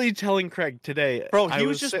was literally telling Craig today. Bro, he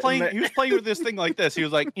was just playing. He was playing with this thing like this. He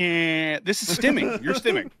was like, this is stimming. You're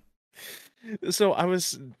stimming. So I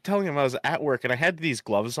was telling him I was at work and I had these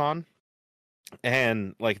gloves on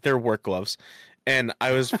and like they're work gloves. And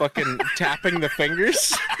I was fucking tapping the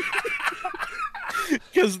fingers.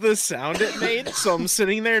 Because the sound it made. So I'm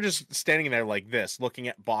sitting there, just standing there like this, looking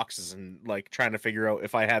at boxes and like trying to figure out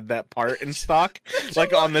if I had that part in stock,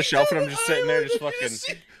 like on the shelf. And I'm just sitting there, just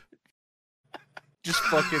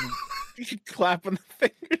fucking clapping the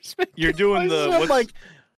fingers. You're doing the like,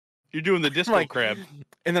 you're doing the disco like, crab.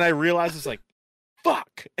 And then I realized it's like,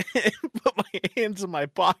 fuck. And put my hands in my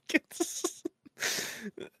pockets.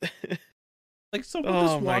 Like someone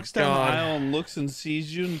just walks down the aisle and looks and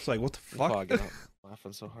sees you, and it's like, what the fuck?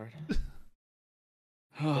 Laughing so hard.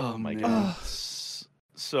 Oh my god.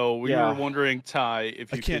 So we were wondering, Ty,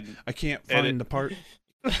 if you I can't find the part.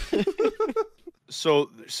 So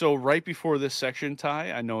right before this section,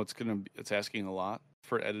 Ty, I know it's asking a lot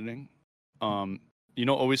for editing. You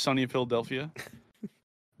know Always Sunny in Philadelphia?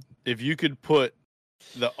 If you could put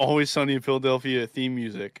the Always Sunny in Philadelphia theme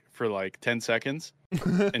music for like 10 seconds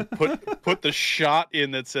and put the shot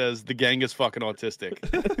in that says the gang is fucking autistic.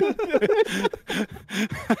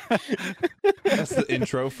 That's the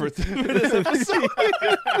intro for this episode.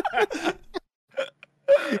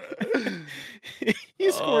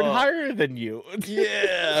 He scored higher than you.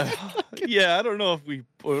 Yeah. Yeah, I don't know if we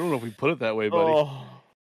put it that way, buddy. Oh.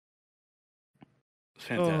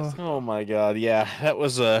 Fantastic. Oh my god, yeah. That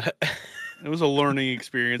was it was a learning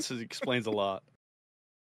experience. It explains a lot.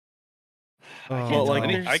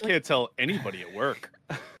 I can't tell anybody at work.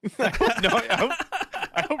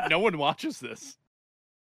 I hope no one watches this.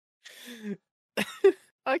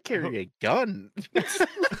 I carry a gun.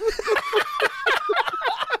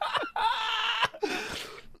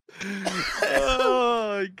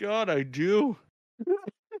 Oh my god, I do.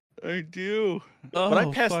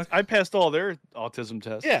 But I passed all their autism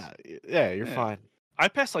tests. Yeah, you're fine. I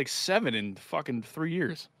passed like 7 in fucking 3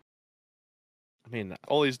 years. I mean,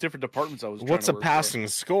 all these different departments I was. What's a passing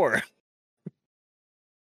score?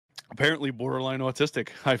 Apparently, borderline autistic,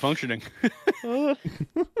 high functioning.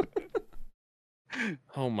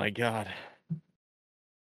 Oh my god.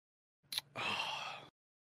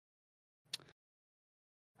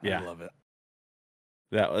 Yeah, I love it.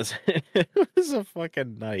 That was it was a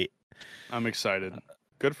fucking night. I'm excited.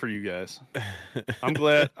 Good for you guys. I'm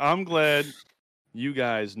glad you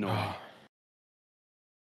guys know me.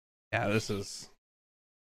 Yeah, this is.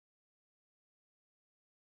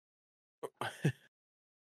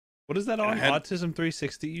 What is that on? Autism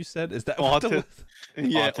 360, you said? Is that Autism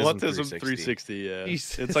 360, yeah.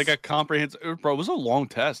 Jesus. It's like a comprehensive... Bro, it was a long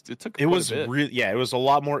test. It was really... Yeah, it was a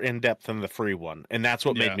lot more in-depth than the free one. And that's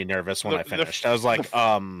what made me nervous when I finished. I was like,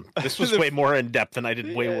 this was way more in-depth and I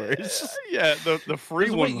did way worse. Yeah, the free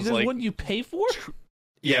one was like... one you pay for?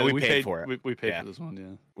 Yeah, we paid for it. We paid for this one,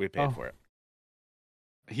 yeah. We paid for it.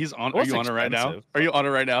 He's on. Are you on it right now? Are you on it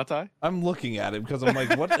right now, Ty? I'm looking at it because I'm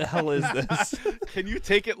like, what the hell is this? Can you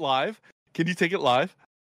take it live?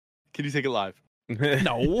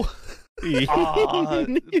 No. Please.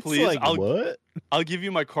 Like, what? I'll give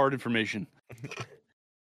you my card information.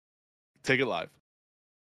 Take it live.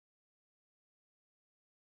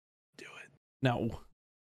 Do it. No.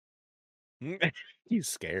 He's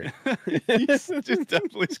scared. He's just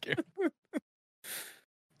definitely scared.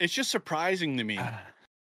 It's just surprising to me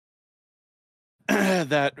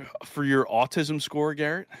that for your autism score,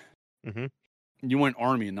 Garrett, you went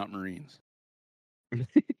Army and not Marines.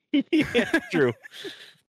 Yeah, true.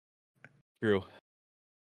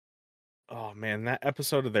 Oh man, that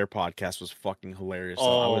episode of their podcast was fucking hilarious. I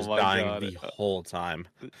was dying the whole time.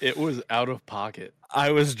 It was out of pocket.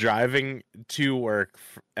 I was driving to work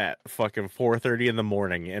at fucking 4:30 in the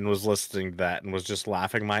morning and was listening to that and was just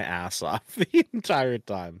laughing my ass off the entire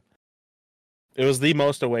time. It was the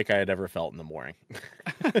most awake I had ever felt in the morning.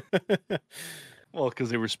 Well, because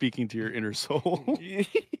they were speaking to your inner soul.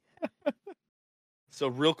 So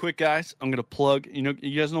real quick, guys, I'm going to plug, you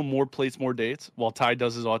guys know More Plates, More Dates while Ty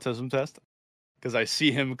does his autism test? Because I see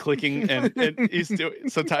him clicking and he's doing,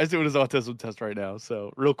 so Ty's doing his autism test right now.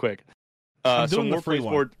 So real quick. So More Plates,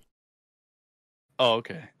 More... Oh,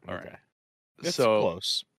 okay. All right. It's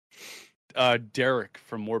close. Derek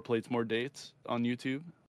from More Plates, More Dates on YouTube.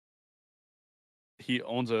 He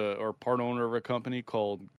owns or part owner of a company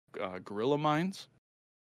called Gorilla Minds.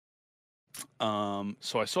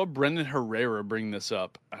 So I saw Brendan Herrera bring this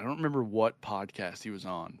up. I don't remember what podcast he was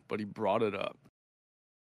on, but he brought it up.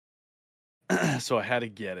 So I had to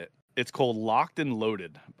get it. It's called Locked and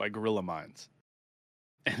Loaded by Gorilla Minds.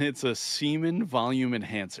 And it's a semen volume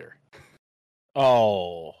enhancer.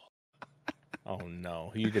 Oh. Oh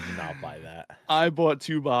no, you did not buy that. I bought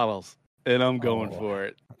 2 bottles and I'm going for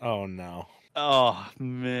it. Oh no. Oh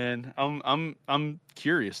man. I'm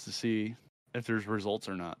curious to see if there's results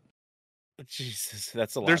or not. Jesus,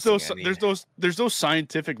 that's a lot. There's no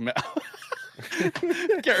scientific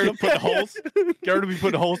Get rid of putting holes. Get rid of me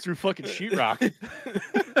putting holes through fucking sheetrock.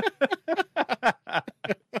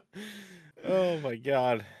 Oh my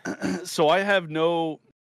god. So I have no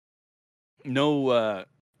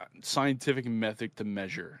scientific method to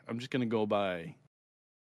measure. I'm just gonna go by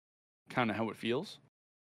kind of how it feels,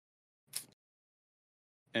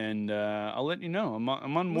 and I'll let you know. I'm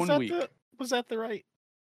on 1 week. Was that the right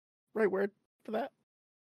word for that?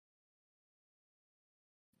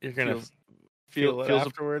 You're gonna feel it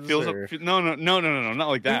afterwards. No, not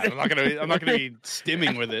like that. I'm not gonna be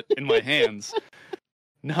stimming with it in my hands.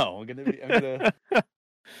 No, I'm gonna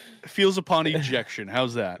feels upon ejection.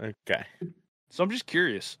 How's that? Okay. So I'm just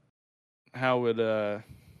curious how it was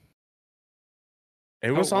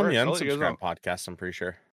on the I'll let you Unsubscribe podcast, I'm pretty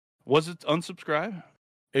sure. Was it unsubscribe?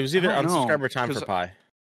 It was either I don't know, Unsubscribe or Time for Pie.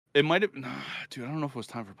 It might have. Dude, I don't know if it was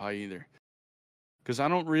Time for Pie either. Because I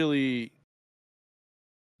don't really.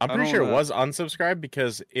 I'm pretty sure it was Unsubscribe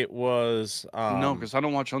because it was. No, because I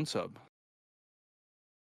don't watch Unsub.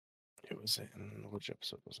 It was which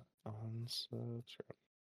episode was it?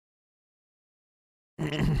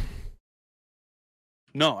 Unsubscribe.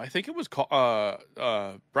 No, I think it was called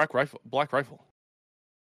Black Rifle.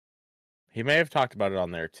 He may have talked about it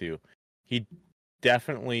on there too. He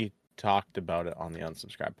definitely talked about it on the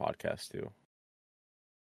Unsubscribe podcast too.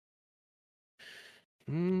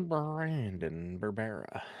 Brandon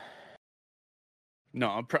Berbera.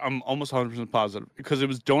 No, I'm almost 100% positive because it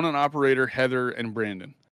was Donut Operator, Heather, and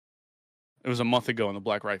Brandon. It was a month ago on the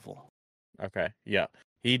Black Rifle. Okay, yeah.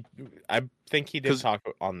 I think he did talk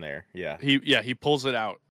on there. Yeah. He pulls it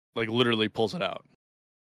out, like literally pulls it out,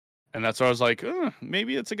 and that's why I was like,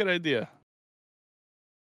 maybe it's a good idea.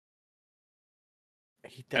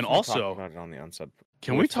 And also, about it on the Unsub.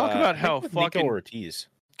 Can we talk about how fucking Nico Ortiz?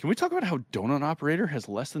 Can we talk about how Donut Operator has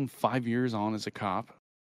less than 5 years on as a cop,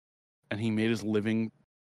 and he made his living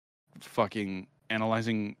fucking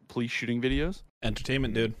analyzing police shooting videos?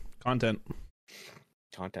 Entertainment, dude. Content.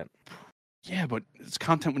 Yeah, but it's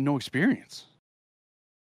content with no experience.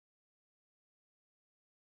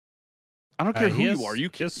 I don't care who you are. You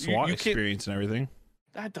has SWAT experience and everything.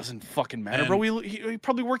 That doesn't fucking matter, bro. He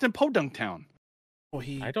probably worked in Podunk Town. Well,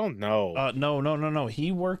 I don't know. No.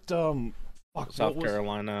 He worked South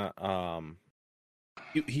Carolina.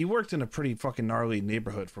 He worked in a pretty fucking gnarly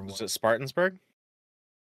neighborhood. Was it Spartansburg?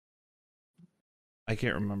 I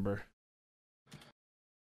can't remember.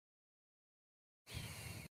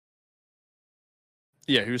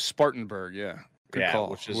 Yeah, he was Spartanburg. Yeah, good call.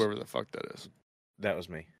 Which is whoever the fuck that is. That was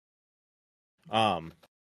me.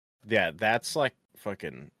 Yeah, that's like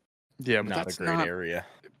fucking. Yeah, but not that's a great area.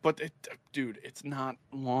 But dude, it's not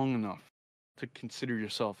long enough to consider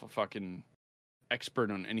yourself a fucking expert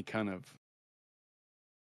on any kind of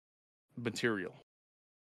material.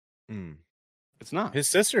 It's not. His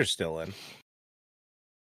sister's still in.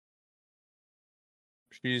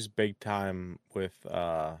 She's big time with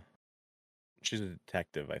she's a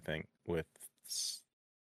detective, I think, with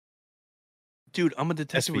Dude, I'm a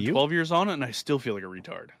detective with 12 years on it and I still feel like a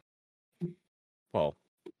retard. Well,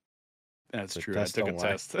 that's true. I took a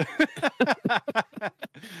test.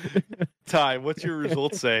 Ty, what's your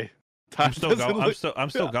results say? I'm still going. I'm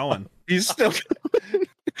still going. He's still going.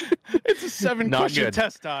 It's a 7-question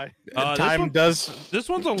test, Ty. This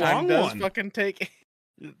one's a long one. Fucking take.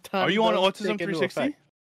 Are you on Autism 360?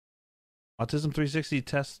 Autism 360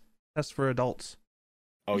 test for adults.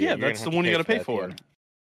 Oh yeah, that's the one you got to pay for.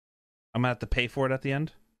 I'm gonna have to pay for it at the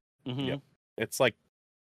end. Mm-hmm. Yep. It's like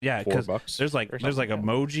because $4 there's like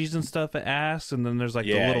emojis and stuff it asks, and then there's like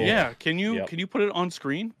the little Can you put it on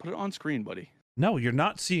screen? Put it on screen, buddy. No, you're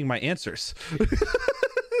not seeing my answers.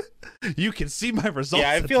 You can see my results.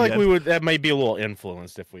 Yeah, I feel like that might be a little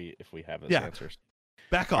influenced if we have those answers.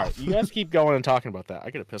 Back off. Right, you guys keep going and talking about that.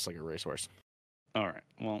 I gotta piss like a racehorse. All right.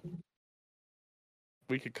 Well,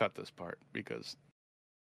 we could cut this part because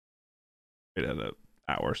it had an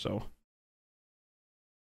hour or so.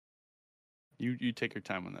 You take your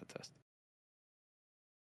time on that test.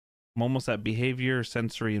 I'm almost at behavior,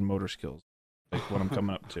 sensory, and motor skills. Like what I'm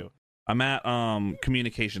coming up to. I'm at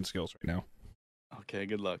communication skills right now. Okay,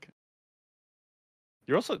 good luck.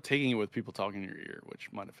 You're also taking it with people talking in your ear,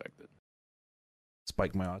 which might affect it.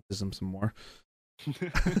 Spike my autism some more.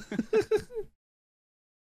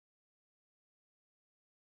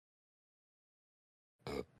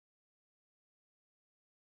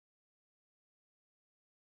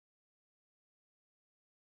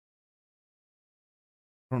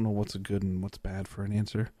 I don't know what's good and what's bad for an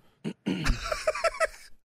answer.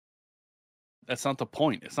 That's not the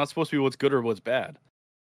point. It's not supposed to be what's good or what's bad.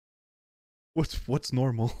 What's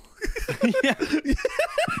normal? Yeah.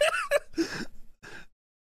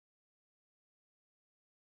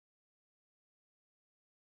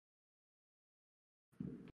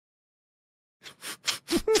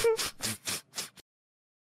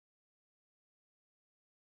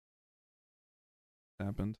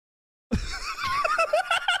 Happened.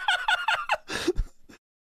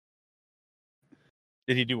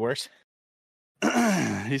 Did he do worse?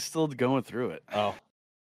 He's still going through it. Oh. I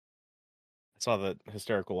saw the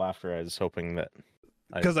hysterical laughter. I was hoping that.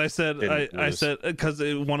 Because I said, because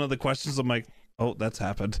one of the questions, I'm like, oh, that's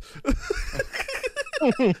happened.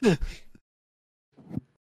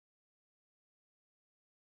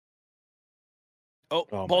 Oh,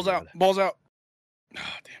 my balls God. out. Balls out.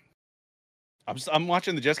 Oh, damn. I'm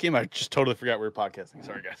watching the Jets game. I just totally forgot we were podcasting.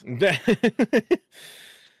 Sorry, guys.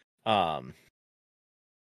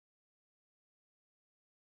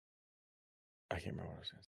 I can't remember what I was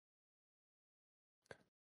saying.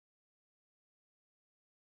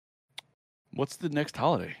 What's the next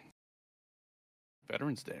holiday?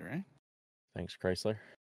 Veterans Day, right? Thanks, Chrysler.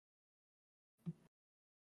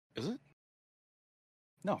 Is it?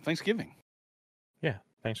 No, Thanksgiving. Yeah,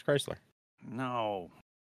 thanks, Chrysler. No.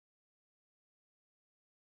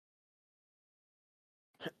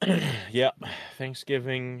 Yep,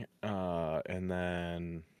 Thanksgiving, and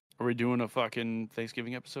then Are we doing a fucking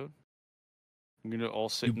Thanksgiving episode? I'm gonna all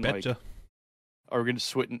sit You in betcha. like. Are we gonna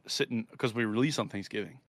sit in because we release on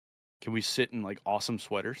Thanksgiving? Can we sit in like awesome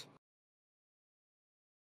sweaters?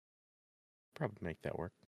 probably make that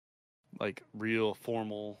work. Like real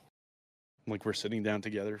formal, like we're sitting down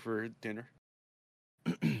together for dinner.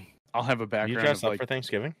 I'll have a You background dress of up like for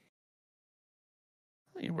Thanksgiving?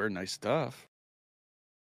 you wear nice stuff.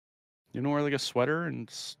 You don't wear like a sweater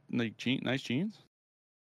and like nice jeans.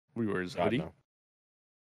 We wear his God, hoodie. no.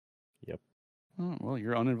 Yep. Oh, well,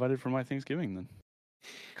 you're uninvited for my Thanksgiving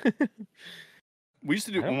then. We used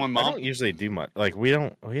to do I when my don't mom usually do much. Like we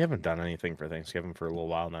haven't done anything for Thanksgiving for a little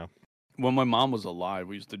while now. when my mom was alive.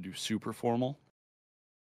 We used to do super formal.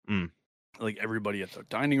 Mm. Like everybody at the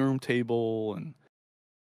dining room table, and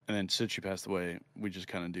then since she passed away, we just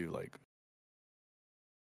kind of do like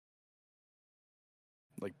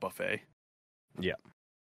buffet. Yeah.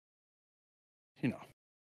 You know,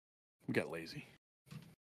 we got lazy.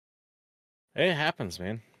 It happens,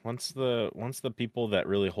 man. Once the people that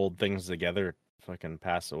really hold things together fucking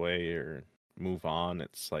pass away or move on,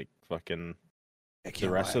 it's like fucking the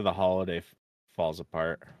rest of the holiday falls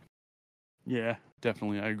apart. Yeah,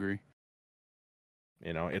 definitely, I agree.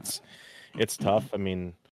 You know, it's tough. I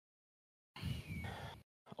mean,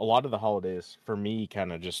 a lot of the holidays for me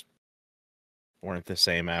kind of just weren't the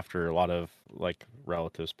same after a lot of like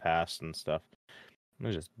relatives passed and stuff. I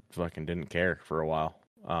just fucking didn't care for a while.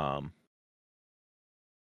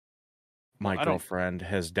 My girlfriend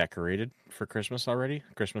has decorated for Christmas already.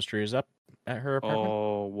 Christmas tree is up at her apartment.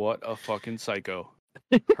 Oh, what a fucking psycho.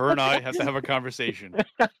 Her and I have to have a conversation.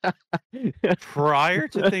 Prior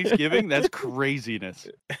to Thanksgiving, that's craziness.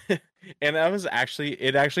 And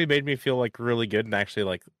it actually made me feel like really good and actually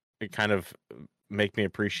like it kind of make me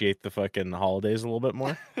appreciate the fucking holidays a little bit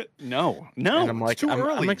more. No, And I'm like, it's too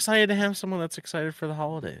early. I'm excited to have someone that's excited for the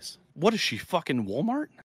holidays. What is she, fucking Walmart?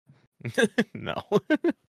 No.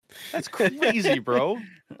 That's crazy, bro.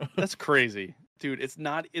 That's crazy. Dude, it's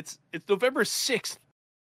November 6th.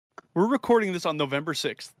 We're recording this on November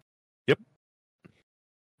 6th. Yep.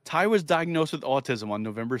 Ty was diagnosed with autism on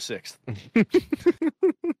November 6th.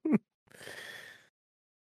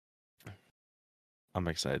 I'm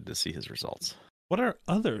excited to see his results. What are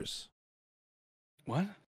others? What?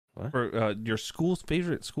 For your school's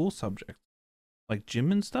favorite school subject? Like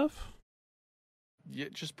gym and stuff? Yeah,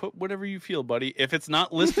 just put whatever you feel, buddy. If it's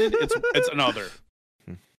not listed, it's another.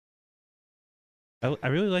 I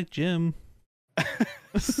really like gym.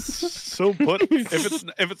 So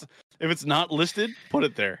if it's not listed, put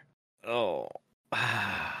it there. Oh. Man.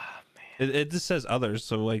 It just says others,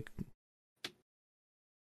 so like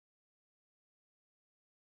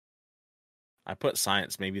I put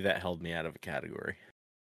science, maybe that held me out of a category.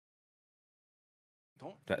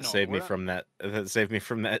 That saved me from that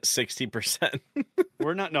 60%.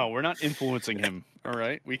 We're not influencing him. All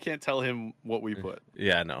right, we can't tell him what we put.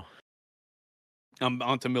 Yeah, no. I'm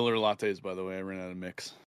onto Miller lattes, by the way. I ran out of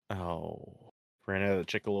mix. Oh, ran out of the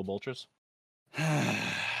Chicolo Bulches.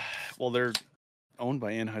 Well, they're owned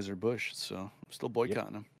by Anheuser-Busch, so I'm still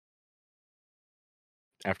boycotting them.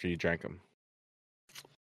 After you drank them.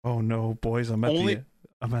 Oh no, boys! I'm at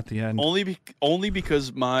the end. Only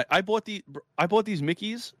because I bought these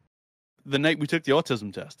Mickeys the night we took the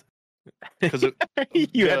autism test. Because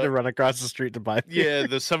you had to run across the street to buy them. Yeah,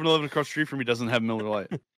 the 7-Eleven across the street from me doesn't have Miller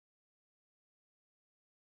Lite.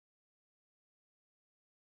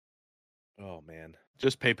 Oh man,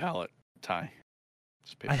 just PayPal it, Ty.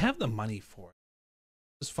 I have the money for it.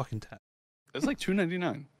 Just fucking test. It's like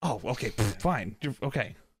 $2.99. Oh, okay, fine.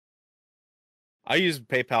 Okay. I used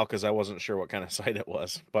PayPal because I wasn't sure what kind of site it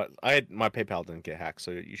was, but my PayPal didn't get hacked, so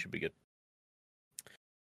you should be good.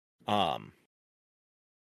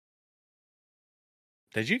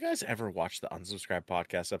 Did you guys ever watch the Unsubscribed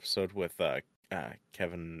podcast episode with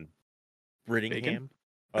Kevin Brittingham?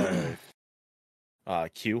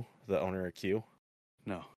 Q, the owner of Q?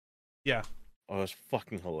 No. Yeah. Oh, it was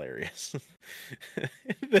fucking hilarious.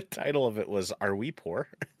 The title of it was "Are We Poor?"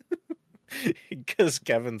 Because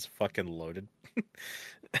Kevin's fucking loaded.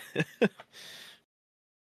 That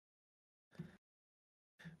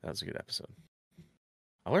was a good episode.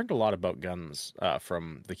 I learned a lot about guns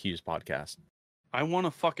from the Q's podcast. I want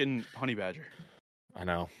a fucking honey badger. I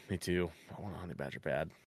know, me too. I want a honey badger bad.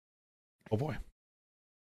 Oh boy.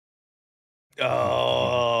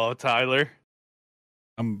 Oh, Tyler.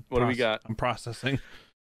 What do we got? I'm processing.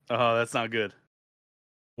 Oh, that's not good.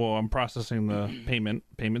 Well, I'm processing the payment.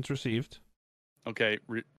 Payments received. Okay,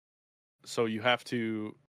 so you have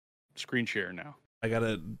to screen share now. I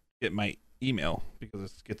gotta get my email because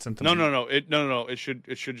it gets sent to No. me. It should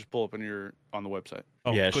just pull up on the website.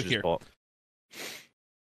 Oh, yeah, click here. Oh.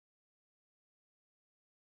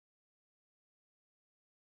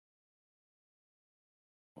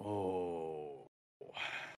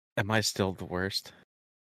 Am I still the worst?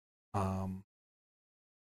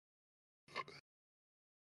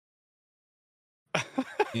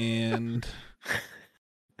 And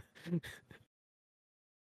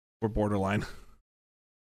we're borderline.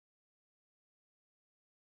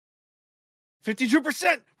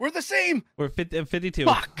 52%. We're the same. We're 52.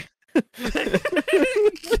 Fuck.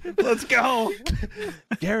 Let's go.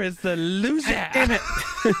 Garrett's the loser. Damn it.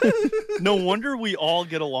 No wonder we all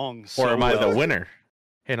get along so Or am I well. the winner?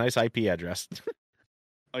 Hey, nice IP address.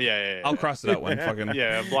 Oh, yeah. I'll cross it out when fucking...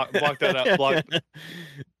 Yeah, block that out.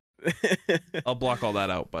 I'll block all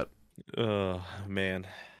that out, but... Oh, man.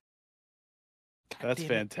 That's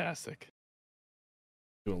fantastic.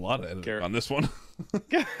 Do a lot of editing on this one.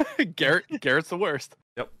 Garrett's the worst.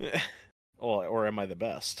 Yep. Or am I the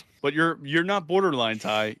best? But you're not borderline,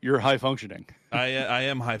 Ty. You're high functioning. I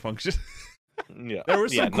am high function. Yeah. There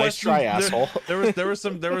was some nice try, asshole. There was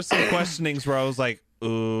some questionings where I was like,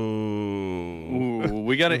 ooh,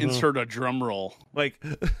 we got to insert a drum roll. Like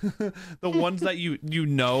the ones that you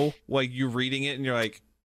know, like you're reading it and you're like,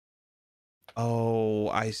 oh,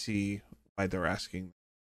 I see why they're asking.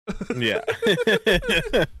 Yeah.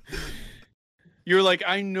 You're like,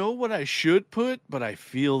 I know what I should put, but I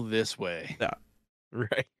feel this way. Yeah.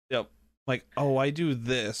 Right. Yep. Like, oh, I do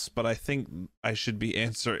this, but I think I should be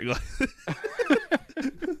answering.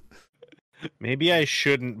 Maybe I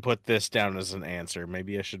shouldn't put this down as an answer.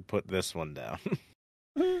 Maybe I should put this one down.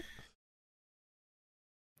 Oh,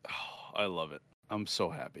 I love it. I'm so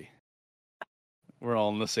happy. We're all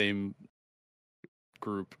in the same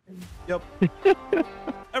group. Yep.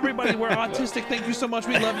 Everybody, we're autistic. Thank you so much.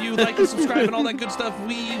 We love you. Like and subscribe and all that good stuff.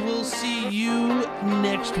 We will see you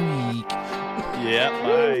next week. Yeah,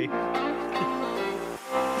 bye.